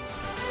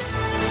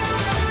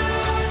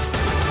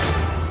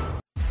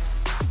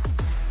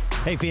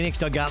 Hey, Phoenix,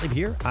 Doug Gottlieb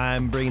here.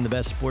 I'm bringing the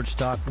best sports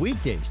talk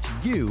weekdays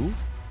to you,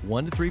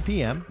 1 to 3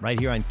 p.m., right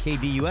here on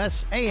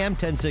KDUS AM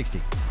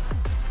 1060.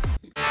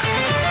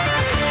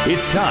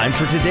 It's time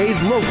for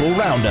today's local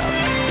roundup.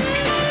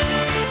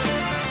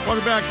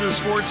 Welcome back to the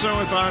Sports Zone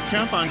with Bob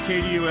Kemp on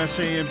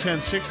KDUS AM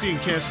 1060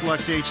 and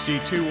KSLX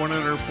HD2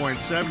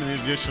 100.7. In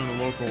addition to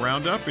the local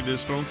roundup, it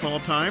is phone call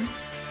time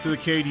to the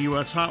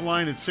KDUS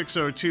hotline at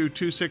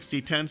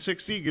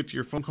 602-260-1060. Get to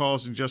your phone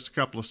calls in just a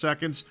couple of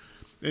seconds.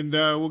 And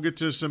we'll get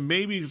to some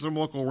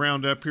local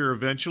roundup here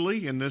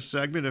eventually in this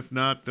segment. If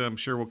not, I'm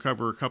sure we'll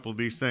cover a couple of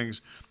these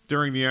things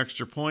during the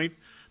Extra Point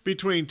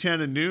between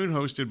 10 and noon,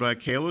 hosted by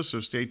Kayla,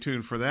 so stay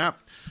tuned for that.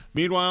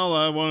 Meanwhile,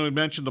 I want to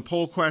mention the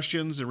poll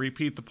questions and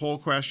repeat the poll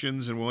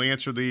questions, and we'll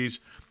answer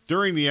these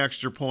during the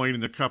Extra Point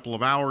in a couple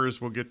of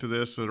hours. We'll get to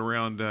this at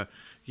around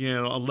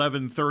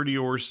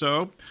 11:30 or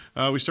so.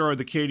 We started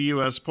the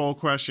KDUS poll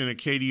question at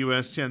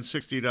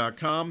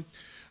KDUS1060.com.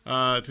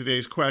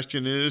 Today's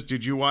question is,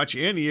 did you watch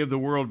any of the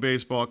World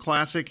Baseball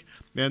Classic?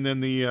 And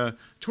then the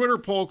Twitter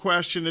poll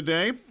question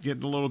today,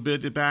 getting a little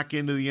bit back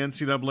into the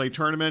NCAA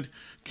tournament.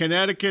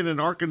 Connecticut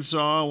and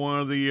Arkansas, one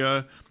of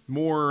the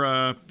more,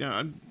 I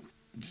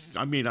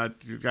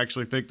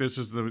actually think this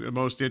is the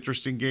most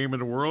interesting game in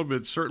the world, but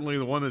it's certainly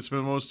the one that's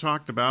been most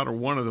talked about, or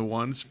one of the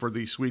ones for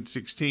the Sweet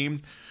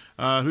 16.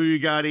 Who you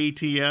got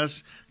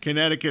ATS?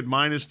 Connecticut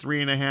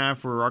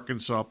 -3.5 or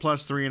Arkansas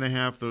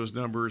 +3.5, those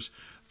numbers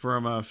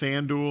from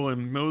FanDuel,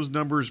 and those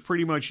numbers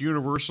pretty much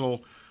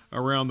universal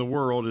around the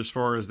world as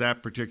far as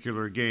that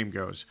particular game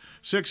goes.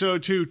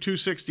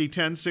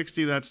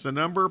 602-260-1060, that's the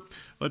number.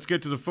 Let's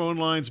get to the phone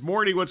lines.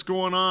 Morty, what's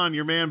going on?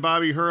 Your man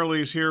Bobby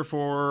Hurley's here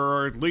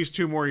for at least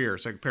 2 more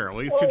years,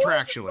 apparently,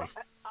 contractually.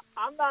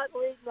 I'm not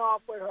leading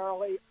off with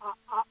Hurley.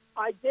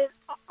 I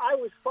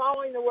was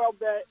following the World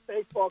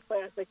Baseball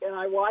Classic, and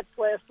I watched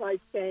last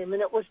night's game,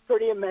 and it was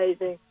pretty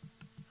amazing.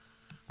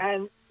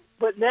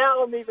 But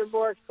now I'm even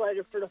more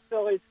excited for the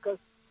Phillies because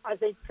I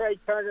think Trey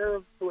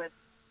Turner with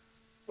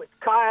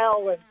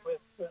Kyle and with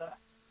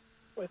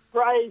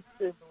Bryce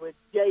and with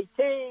JT,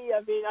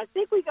 I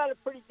think we got a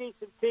pretty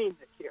decent team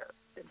this year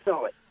in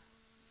Philly.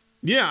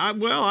 Yeah,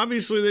 well,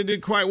 obviously they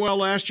did quite well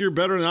last year,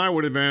 better than I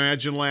would have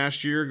imagined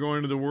last year,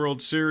 going to the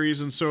World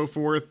Series and so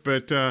forth.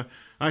 But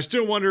I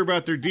still wonder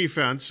about their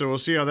defense, so we'll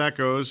see how that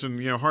goes.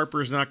 And,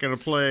 Harper's not going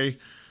to play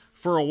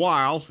for a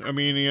while.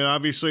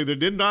 Obviously they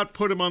did not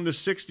put him on the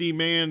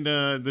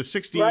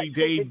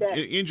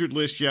 60-day injured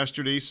list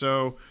yesterday,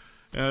 so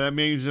that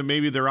means that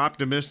maybe they're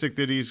optimistic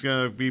that he's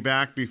going to be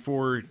back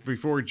before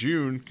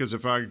June, because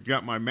if I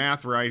got my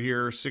math right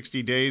here,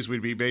 60 days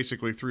would be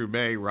basically through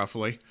May,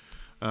 roughly.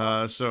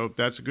 So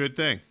that's a good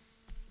thing.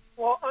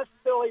 Well, us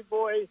Philly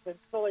boys and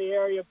Philly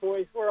area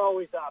boys, we're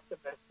always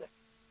optimistic.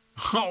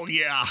 Oh,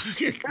 yeah.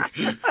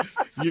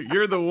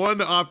 You're the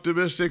one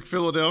optimistic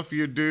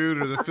Philadelphia dude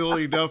or the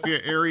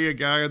Philadelphia area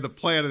guy on the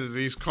planet that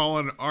he's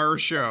calling our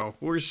show.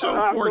 We're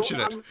so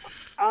fortunate.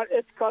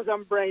 It's because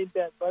I'm brain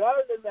dead. But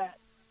other than that.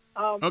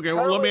 Okay,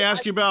 well, let me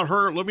ask you about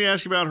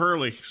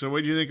Hurley. So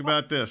what do you think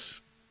about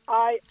this?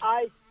 I'm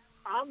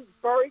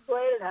very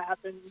glad it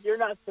happened. You're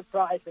not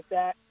surprised at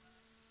that.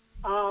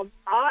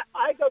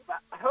 I go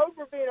back. Hope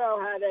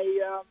Rubino had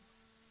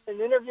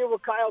an interview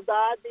with Kyle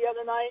Dodd the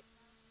other night.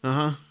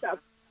 About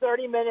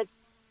 30 minutes,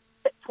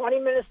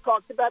 20 minutes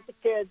talked about the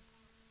kids,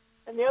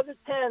 and the other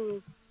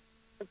 10,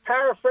 to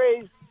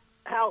paraphrase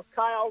how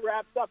Kyle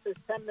wrapped up his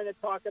 10-minute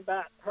talk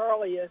about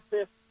Hurley, is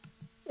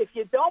if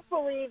you don't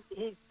believe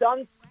he's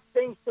done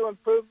things to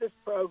improve this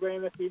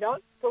program, if you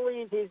don't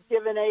believe he's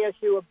given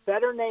ASU a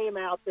better name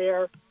out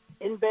there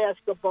in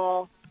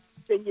basketball,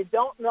 then you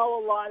don't know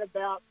a lot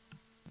about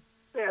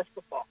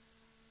basketball.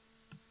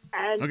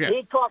 And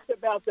he talked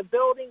about the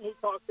building, he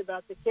talked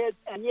about the kids,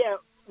 and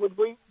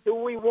do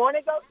we want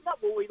to go? No,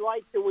 do we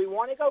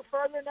want to go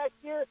further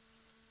next year?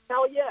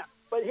 Hell yeah.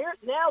 But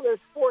now there's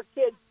 4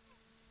 kids,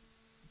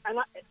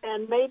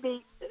 and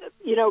maybe,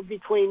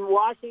 between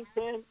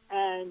Washington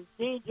and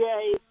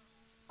DJ,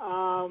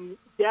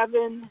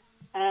 Devin,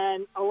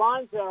 and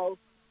Alonzo,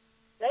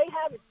 they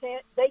have a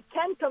chance. They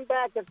can come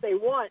back if they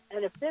want.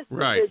 And if this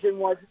decision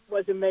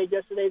wasn't made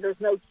yesterday,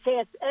 there's no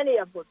chance any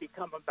of them would be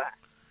coming back.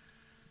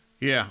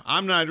 Yeah,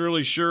 I'm not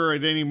really sure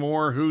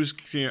anymore who's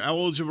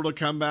eligible to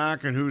come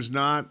back and who's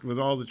not, with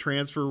all the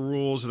transfer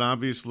rules and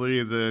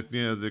obviously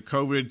the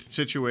COVID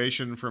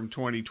situation from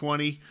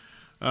 2020.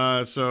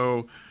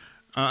 So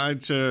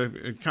it's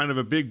a kind of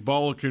a big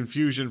ball of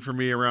confusion for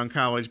me around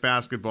college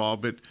basketball.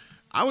 But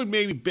I would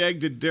maybe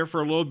beg to differ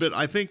a little bit.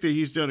 I think that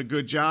he's done a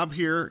good job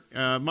here.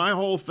 My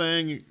whole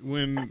thing,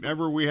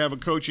 whenever we have a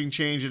coaching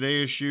change at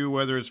ASU,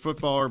 whether it's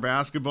football or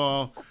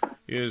basketball,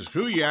 is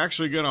who you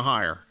actually going to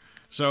hire.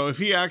 So if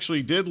he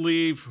actually did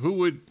leave, who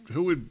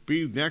would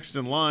be next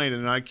in line?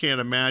 And I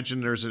can't imagine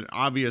there's an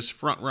obvious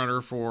front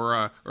runner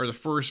for or the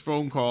first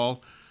phone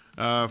call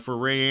for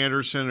Ray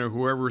Anderson or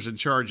whoever's in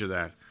charge of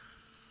that.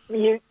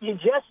 You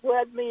just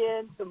led me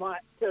into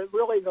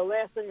really the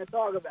last thing to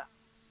talk about.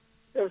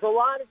 There was a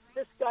lot of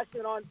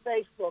discussion on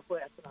Facebook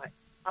last night,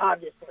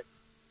 obviously,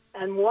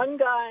 and one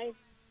guy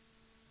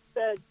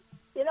said,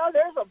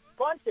 there's a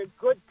bunch of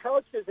good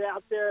coaches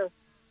out there.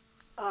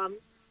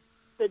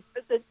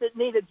 That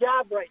need a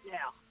job right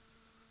now.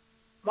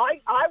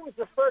 I was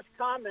the first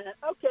comment.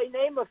 Okay,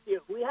 name a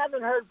few. We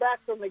haven't heard back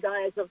from the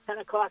guy as of 10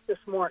 o'clock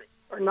this morning,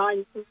 or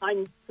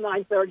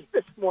 9:30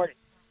 this morning.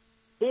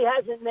 He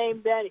hasn't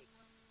named any.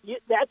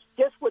 That's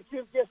just what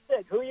you've just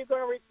said. Who are you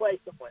going to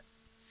replace him with?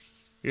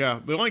 Yeah,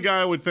 the only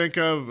guy I would think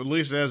of, at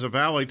least as a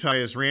Valley tie,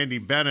 is Randy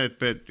Bennett,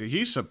 but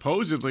he's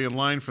supposedly in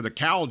line for the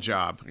Cal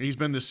job. He's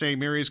been the St.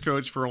 Mary's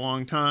coach for a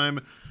long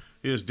time.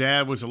 His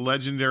dad was a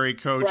legendary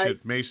coach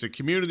at Mesa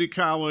Community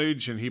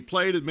College, and he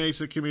played at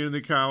Mesa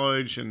Community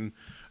College and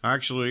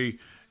actually,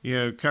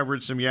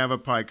 covered some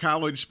Yavapai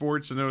College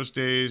sports in those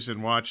days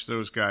and watched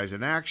those guys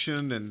in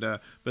action. And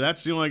but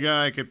that's the only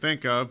guy I could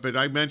think of. But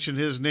I mentioned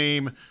his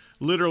name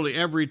literally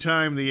every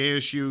time the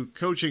ASU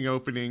coaching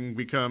opening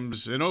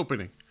becomes an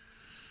opening.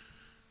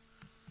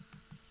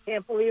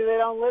 Can't believe they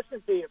don't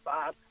listen to you,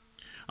 Bob.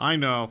 I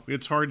know.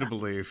 It's hard to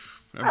believe.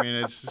 I mean,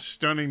 it's a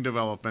stunning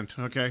development.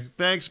 Okay.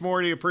 Thanks,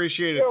 Morty.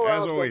 Appreciate it, You're as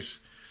welcome. always.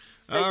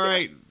 All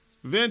right.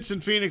 Vince in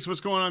Phoenix,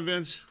 what's going on,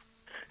 Vince?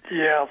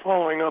 Yeah,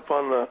 following up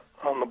on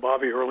the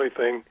Bobby Hurley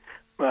thing,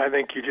 I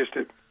think you just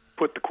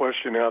put the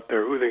question out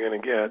there, who they're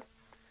going to get.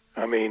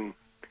 I mean,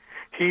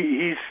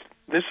 he's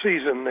this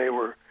season they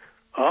were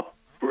up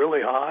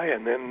really high,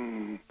 and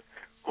then,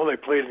 they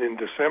played in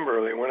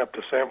December. They went up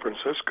to San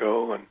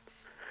Francisco, and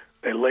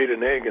they laid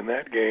an egg in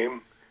that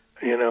game,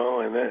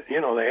 and then,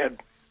 they had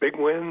big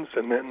wins,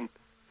 and then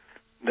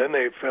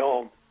they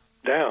fell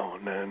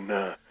down, and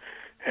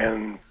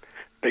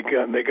they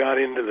got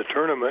into the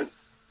tournament.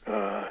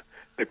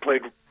 They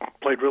played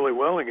really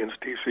well against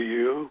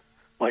TCU,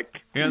 they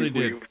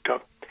did,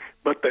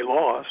 but they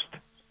lost.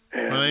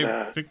 And,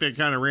 I think they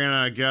kind of ran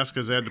out of gas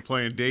because they had to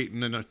play in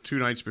Dayton 2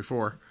 nights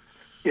before.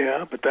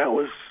 Yeah, but that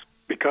was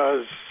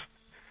because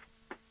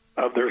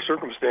of their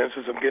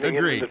circumstances of getting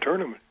into the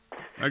tournament.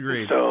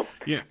 Agreed. So,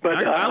 yeah,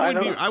 but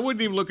I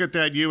wouldn't even look at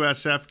that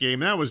USF game.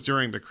 That was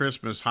during the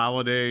Christmas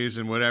holidays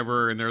and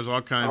whatever, and there's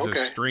all kinds of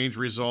strange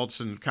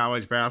results in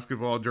college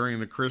basketball during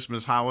the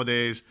Christmas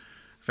holidays.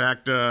 In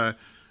fact,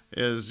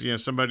 as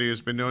somebody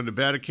who's been known to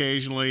bet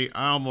occasionally,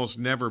 I almost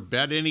never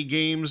bet any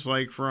games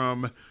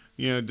from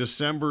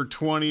December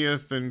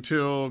 20th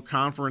until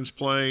conference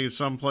play.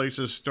 Some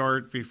places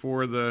start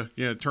before the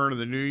turn of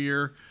the new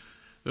year.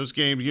 Those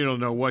games, you don't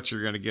know what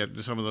you're going to get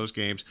in some of those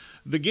games.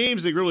 The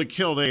games that really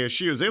killed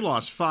ASU is they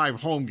lost 5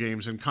 home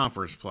games in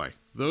conference play.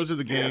 Those are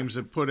the games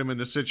that put them in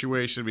the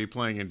situation to be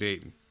playing in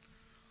Dayton.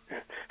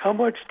 How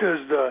much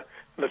does the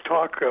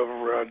talk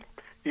of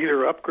either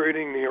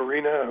upgrading the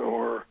arena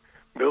or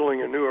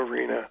building a new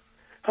arena,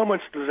 how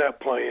much does that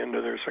play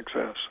into their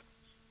success?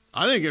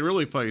 I think it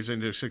really plays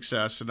into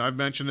success, and I've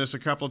mentioned this a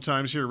couple of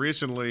times here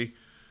recently.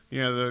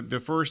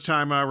 The first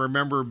time I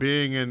remember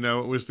being in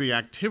it was the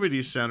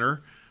Activity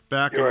Center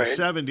back in the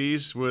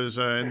 70s, was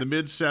in the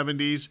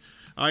mid-70s.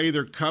 I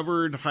either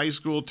covered high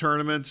school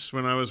tournaments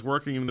when I was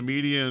working in the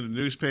media and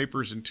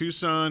newspapers in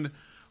Tucson,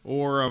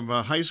 or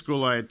a high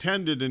school I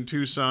attended in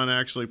Tucson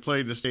actually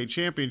played the state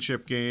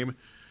championship game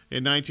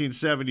in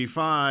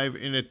 1975,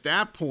 and at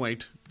that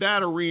point,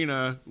 that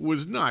arena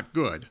was not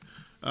good.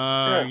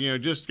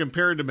 Just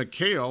compared to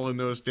McHale in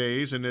those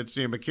days, and it's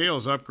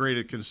McHale's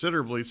upgraded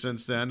considerably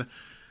since then.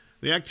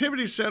 The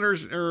activity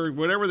centers, or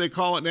whatever they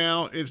call it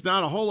now, it's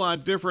not a whole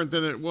lot different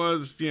than it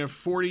was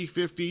 40,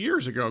 50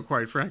 years ago,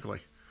 quite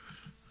frankly.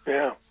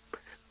 Yeah,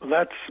 well,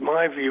 that's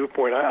my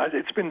viewpoint.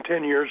 It's been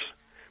 10 years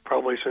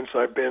probably since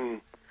I've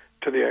been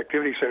to the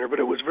activity center, but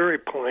it was very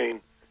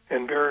plain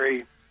and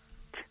very.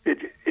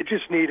 It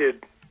just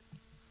needed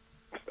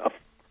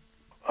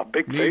a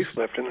big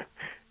facelift, and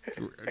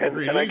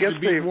I guess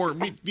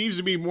needs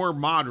to be more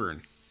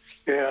modern.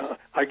 Yeah,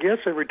 I guess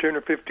every 10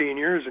 or 15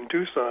 years in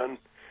Tucson,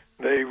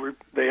 they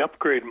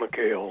upgrade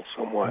McHale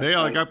somewhat. They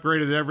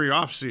upgraded every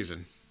off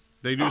season.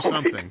 They do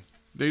something.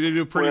 They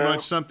do pretty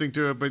much something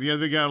to it, but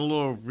they got a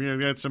little. They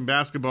got some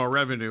basketball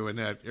revenue in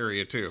that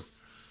area too.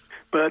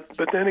 But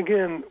then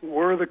again,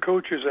 where are the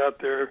coaches out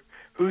there?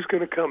 Who's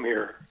going to come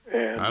here?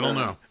 And I don't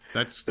know.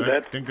 I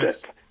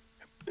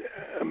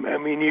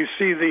mean, you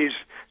see these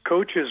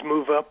coaches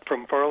move up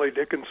from Farley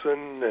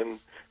Dickinson and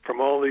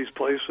from all these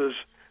places,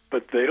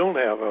 but they don't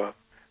have a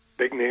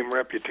big name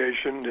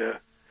reputation to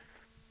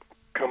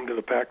come to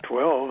the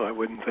Pac-12. I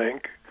wouldn't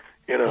think.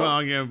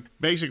 Well,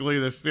 basically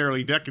the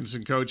Farley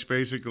Dickinson coach,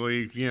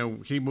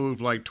 he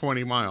moved like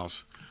 20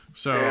 miles.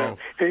 So,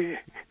 hey,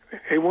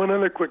 one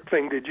other quick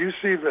thing. Did you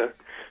see the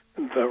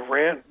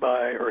rant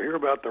hear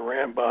about the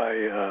rant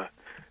by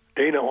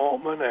Dana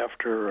Altman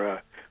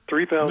after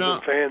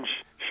 3,000 fans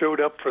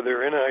showed up for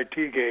their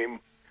NIT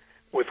game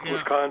with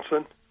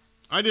Wisconsin?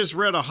 I just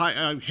read a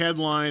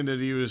headline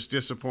that he was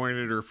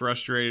disappointed or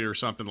frustrated or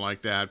something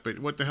like that. But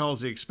what the hell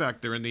does he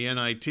expect? They're in the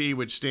NIT,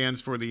 which stands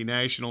for the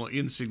National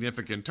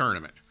Insignificant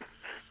Tournament.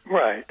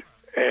 Right.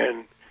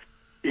 And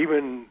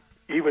even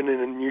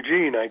in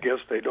Eugene, I guess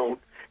they don't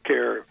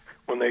care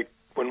when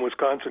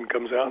Wisconsin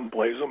comes out and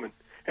plays them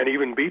and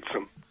even beats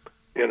them,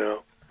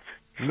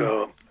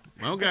 So,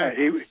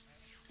 okay.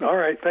 All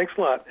right. Thanks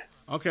a lot.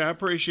 Okay, I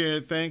appreciate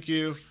it. Thank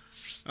you.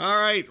 All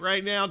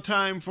right now,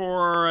 time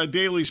for a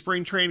daily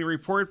spring training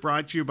report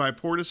brought to you by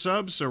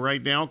PortaSubs. So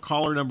right now,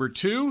 caller number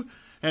 2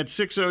 at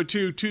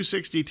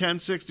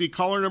 602-260-1060.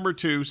 Caller number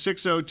 2,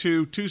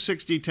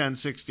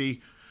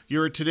 602-260-1060.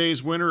 You're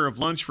today's winner of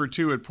lunch for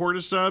 2 at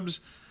PortaSubs.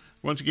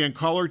 Once again,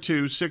 caller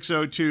 2,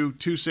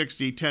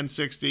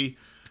 602-260-1060.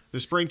 The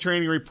spring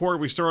training report,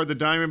 we started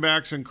the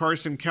Diamondbacks and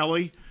Carson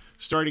Kelly.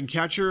 Starting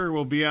catcher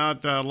will be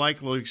out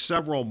likely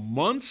several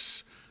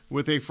months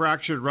with a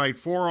fractured right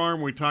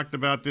forearm. We talked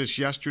about this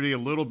yesterday a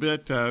little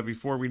bit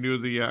before we knew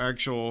the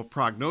actual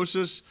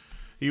prognosis.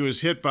 He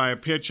was hit by a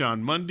pitch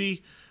on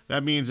Monday.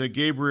 That means that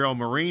Gabriel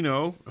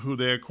Moreno, who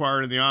they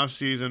acquired in the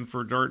offseason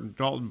for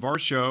Dalton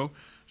Varsho,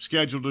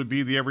 scheduled to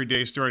be the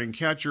everyday starting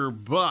catcher,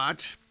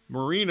 but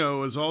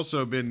Marino has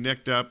also been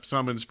nicked up,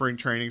 some in spring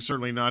training,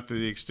 certainly not to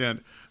the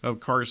extent of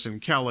Carson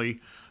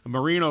Kelly.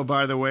 Marino,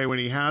 by the way, when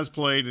he has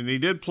played, and he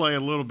did play a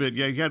little bit,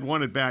 he had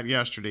one at bat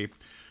yesterday.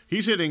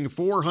 He's hitting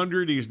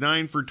 .400. He's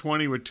 9 for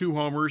 20 with 2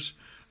 homers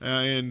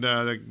in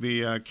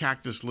the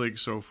Cactus League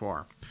so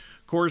far.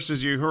 Of course,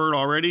 as you heard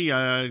already,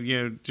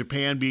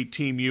 Japan beat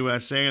Team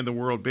USA in the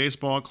World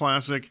Baseball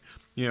Classic.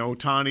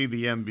 Ohtani,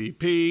 the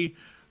MVP.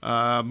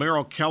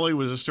 Merrill Kelly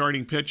was a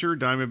starting pitcher,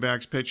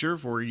 Diamondbacks pitcher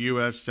for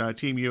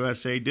Team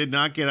USA. Did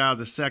not get out of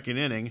the second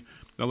inning,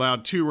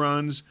 allowed 2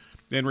 runs,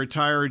 and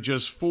retired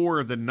just 4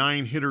 of the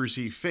 9 hitters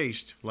he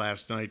faced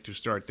last night to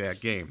start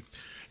that game.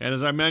 And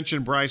as I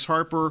mentioned, Bryce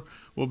Harper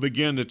will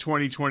begin the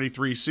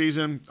 2023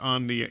 season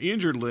on the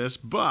injured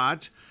list,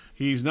 but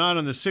he's not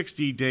on the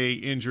 60-day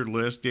injured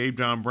list. Dave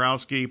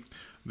Dombrowski,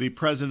 the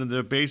president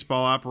of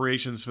baseball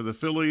operations for the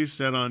Phillies,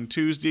 said on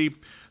Tuesday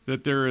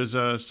that there is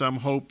some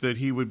hope that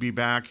he would be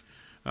back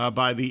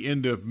by the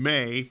end of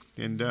May.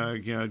 And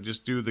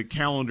just do the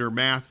calendar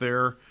math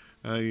there.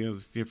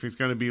 If it's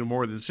going to be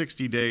more than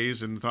 60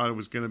 days, and thought it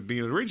was going to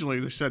be originally,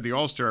 they said the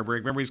All-Star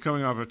break. Remember, he's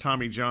coming off of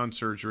Tommy John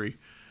surgery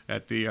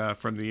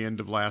from the end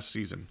of last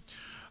season.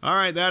 All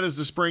right, that is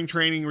the spring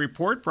training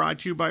report brought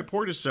to you by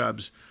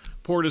Portasubs.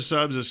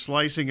 Portasubs is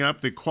slicing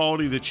up the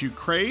quality that you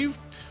crave.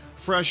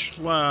 Fresh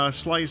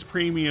sliced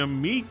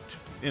premium meat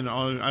and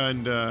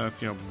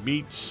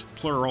meats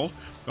plural.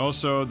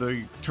 Also,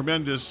 the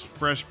tremendous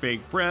fresh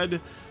baked bread,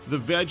 the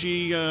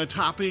veggie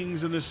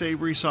toppings, and the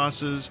savory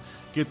sauces.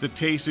 Get the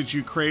taste that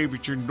you crave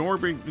at your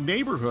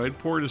neighborhood.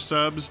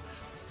 Portasubs.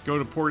 Go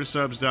to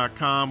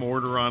portasubs.com,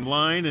 order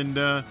online,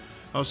 and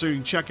also you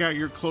can check out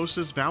your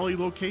closest Valley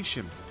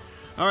location.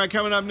 All right,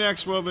 coming up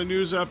next, we'll have a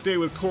news update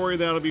with Corey.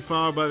 That'll be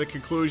followed by the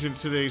conclusion of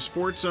today's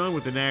Sports Zone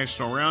with the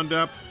National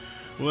Roundup.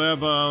 We'll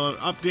have an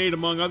update,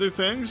 among other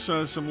things,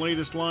 some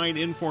latest line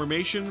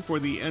information for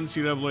the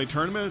NCAA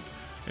tournament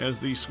as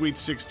the Sweet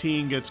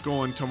 16 gets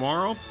going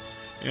tomorrow.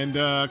 And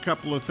a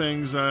couple of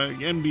things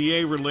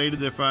NBA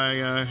related, if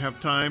I have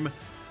time.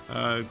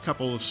 A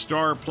couple of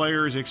star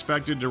players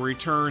expected to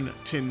return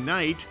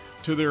tonight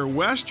to their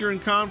Western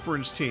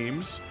Conference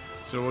teams.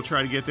 So we'll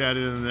try to get that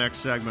in the next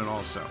segment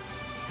also.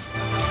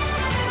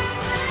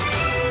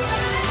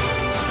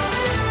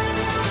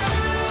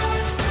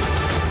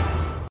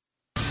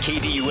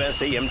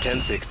 KDUS AM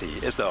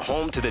 1060 is the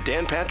home to the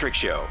Dan Patrick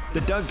Show, the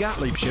Doug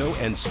Gottlieb Show,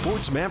 and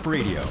Sports Map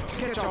Radio.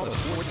 Catch all the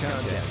sports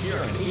content here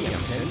on AM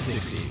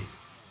 1060.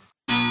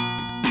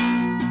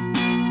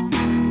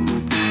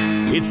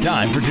 It's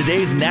time for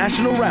today's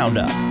National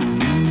Roundup.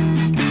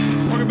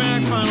 Welcome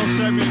back. Final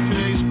segment of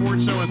today's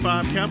Sports Zone with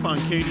Bob Kemp on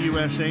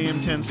KDUS AM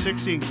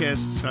 1060 and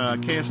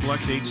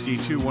KSLX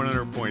HD2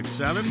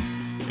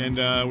 100.7.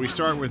 And we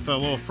start with a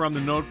little from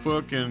the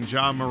notebook, and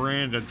John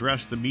Moran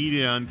addressed the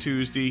media on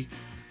Tuesday.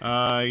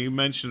 He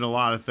mentioned a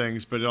lot of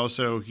things, but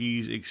also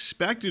he's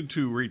expected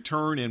to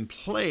return and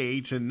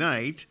play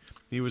tonight.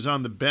 He was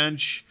on the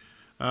bench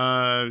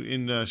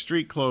in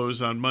street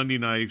clothes on Monday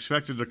night. He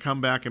expected to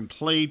come back and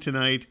play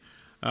tonight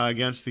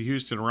against the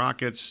Houston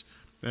Rockets.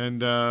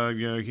 And,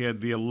 he had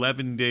the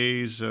 11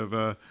 days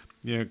of,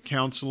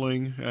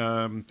 counseling.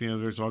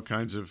 There's all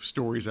kinds of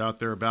stories out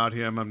there about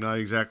him. I'm not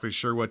exactly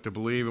sure what to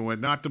believe and what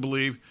not to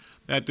believe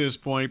at this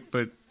point.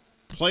 But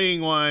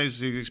playing-wise,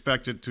 he's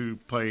expected to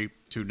play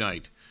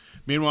tonight.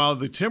 Meanwhile,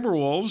 the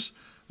Timberwolves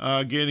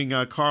getting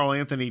Karl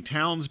Anthony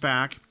Towns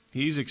back.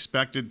 He's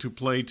expected to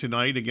play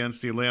tonight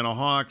against the Atlanta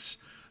Hawks.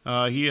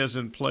 He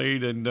hasn't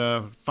played in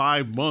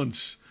 5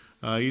 months.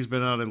 He's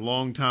been out a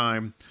long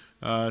time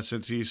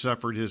since he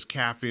suffered his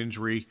calf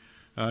injury,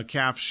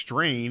 calf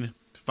strain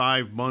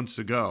 5 months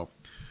ago.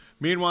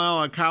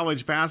 Meanwhile,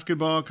 college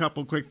basketball, a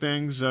couple quick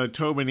things.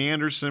 Tobin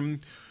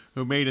Anderson,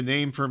 who made a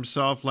name for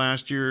himself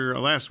last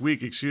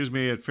week,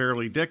 at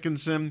Fairleigh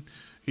Dickinson.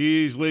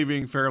 He's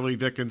leaving Fairleigh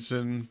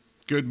Dickinson.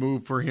 Good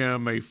move for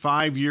him. A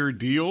 5-year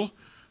deal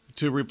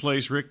to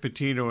replace Rick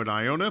Pitino at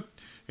Iona.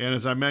 And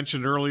as I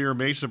mentioned earlier,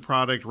 Mesa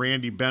product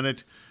Randy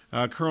Bennett,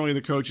 currently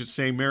the coach at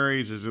St.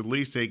 Mary's, is at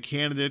least a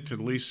candidate, at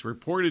least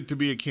reported to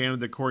be a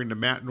candidate, according to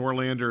Matt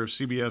Norlander of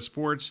CBS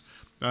Sports,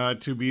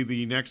 to be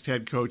the next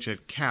head coach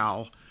at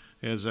Cal,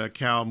 as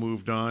Cal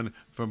moved on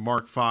from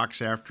Mark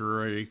Fox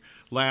after a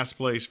last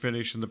place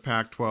finish in the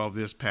Pac-12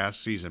 this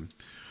past season.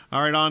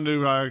 All right, on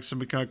to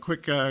some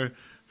quick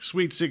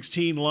Sweet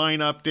 16 line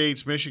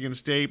updates. Michigan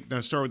State,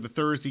 start with the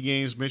Thursday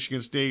games. Michigan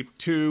State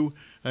 2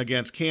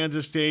 against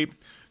Kansas State.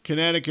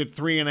 Connecticut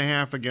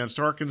 3.5 against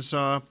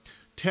Arkansas.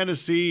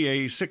 Tennessee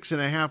a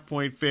 6.5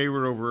 point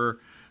favorite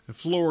over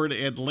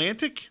Florida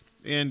Atlantic.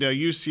 And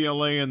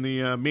UCLA in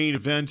the main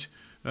event,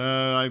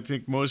 I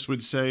think most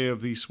would say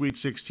of the Sweet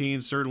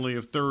 16, certainly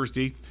of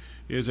Thursday,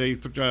 is a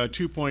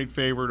 2-point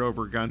favorite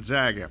over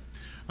Gonzaga.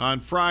 On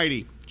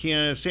Friday,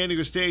 San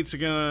Diego State's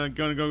going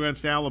to go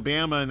against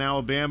Alabama, and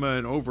Alabama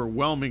an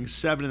overwhelming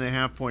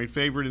 7.5 point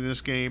favorite in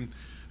this game.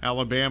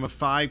 Alabama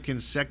 5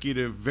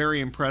 consecutive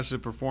very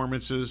impressive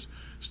performances,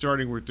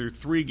 starting with their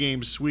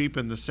 3-game sweep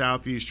in the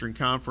Southeastern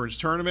Conference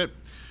Tournament.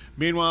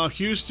 Meanwhile,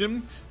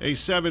 Houston, a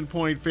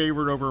 7-point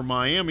favorite over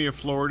Miami of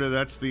Florida.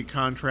 That's the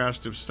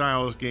contrast of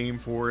styles game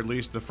for at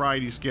least the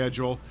Friday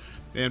schedule.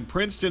 And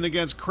Princeton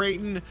against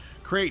Creighton.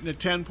 Creighton a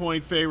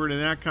 10-point favorite in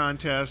that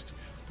contest.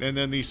 And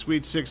then the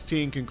Sweet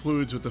 16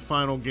 concludes with the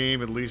final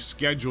game, at least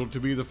scheduled to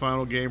be the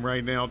final game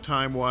right now,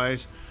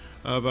 time-wise,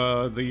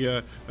 of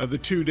the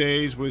 2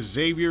 days, with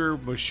Xavier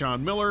with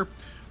Sean Miller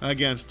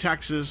against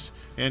Texas,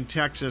 and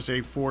Texas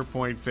a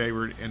 4-point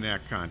favorite in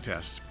that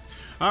contest.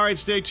 All right,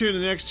 stay tuned.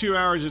 In the next 2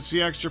 hours, it's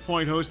the Extra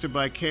Point hosted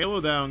by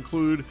Kayla. That'll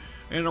include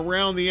an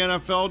Around the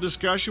NFL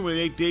discussion with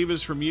Nate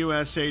Davis from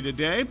USA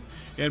Today,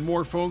 and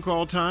more phone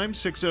call time,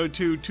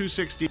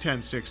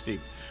 602-260-1060.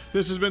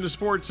 This has been the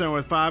Sports Zone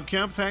with Bob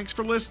Kemp. Thanks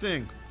for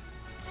listening.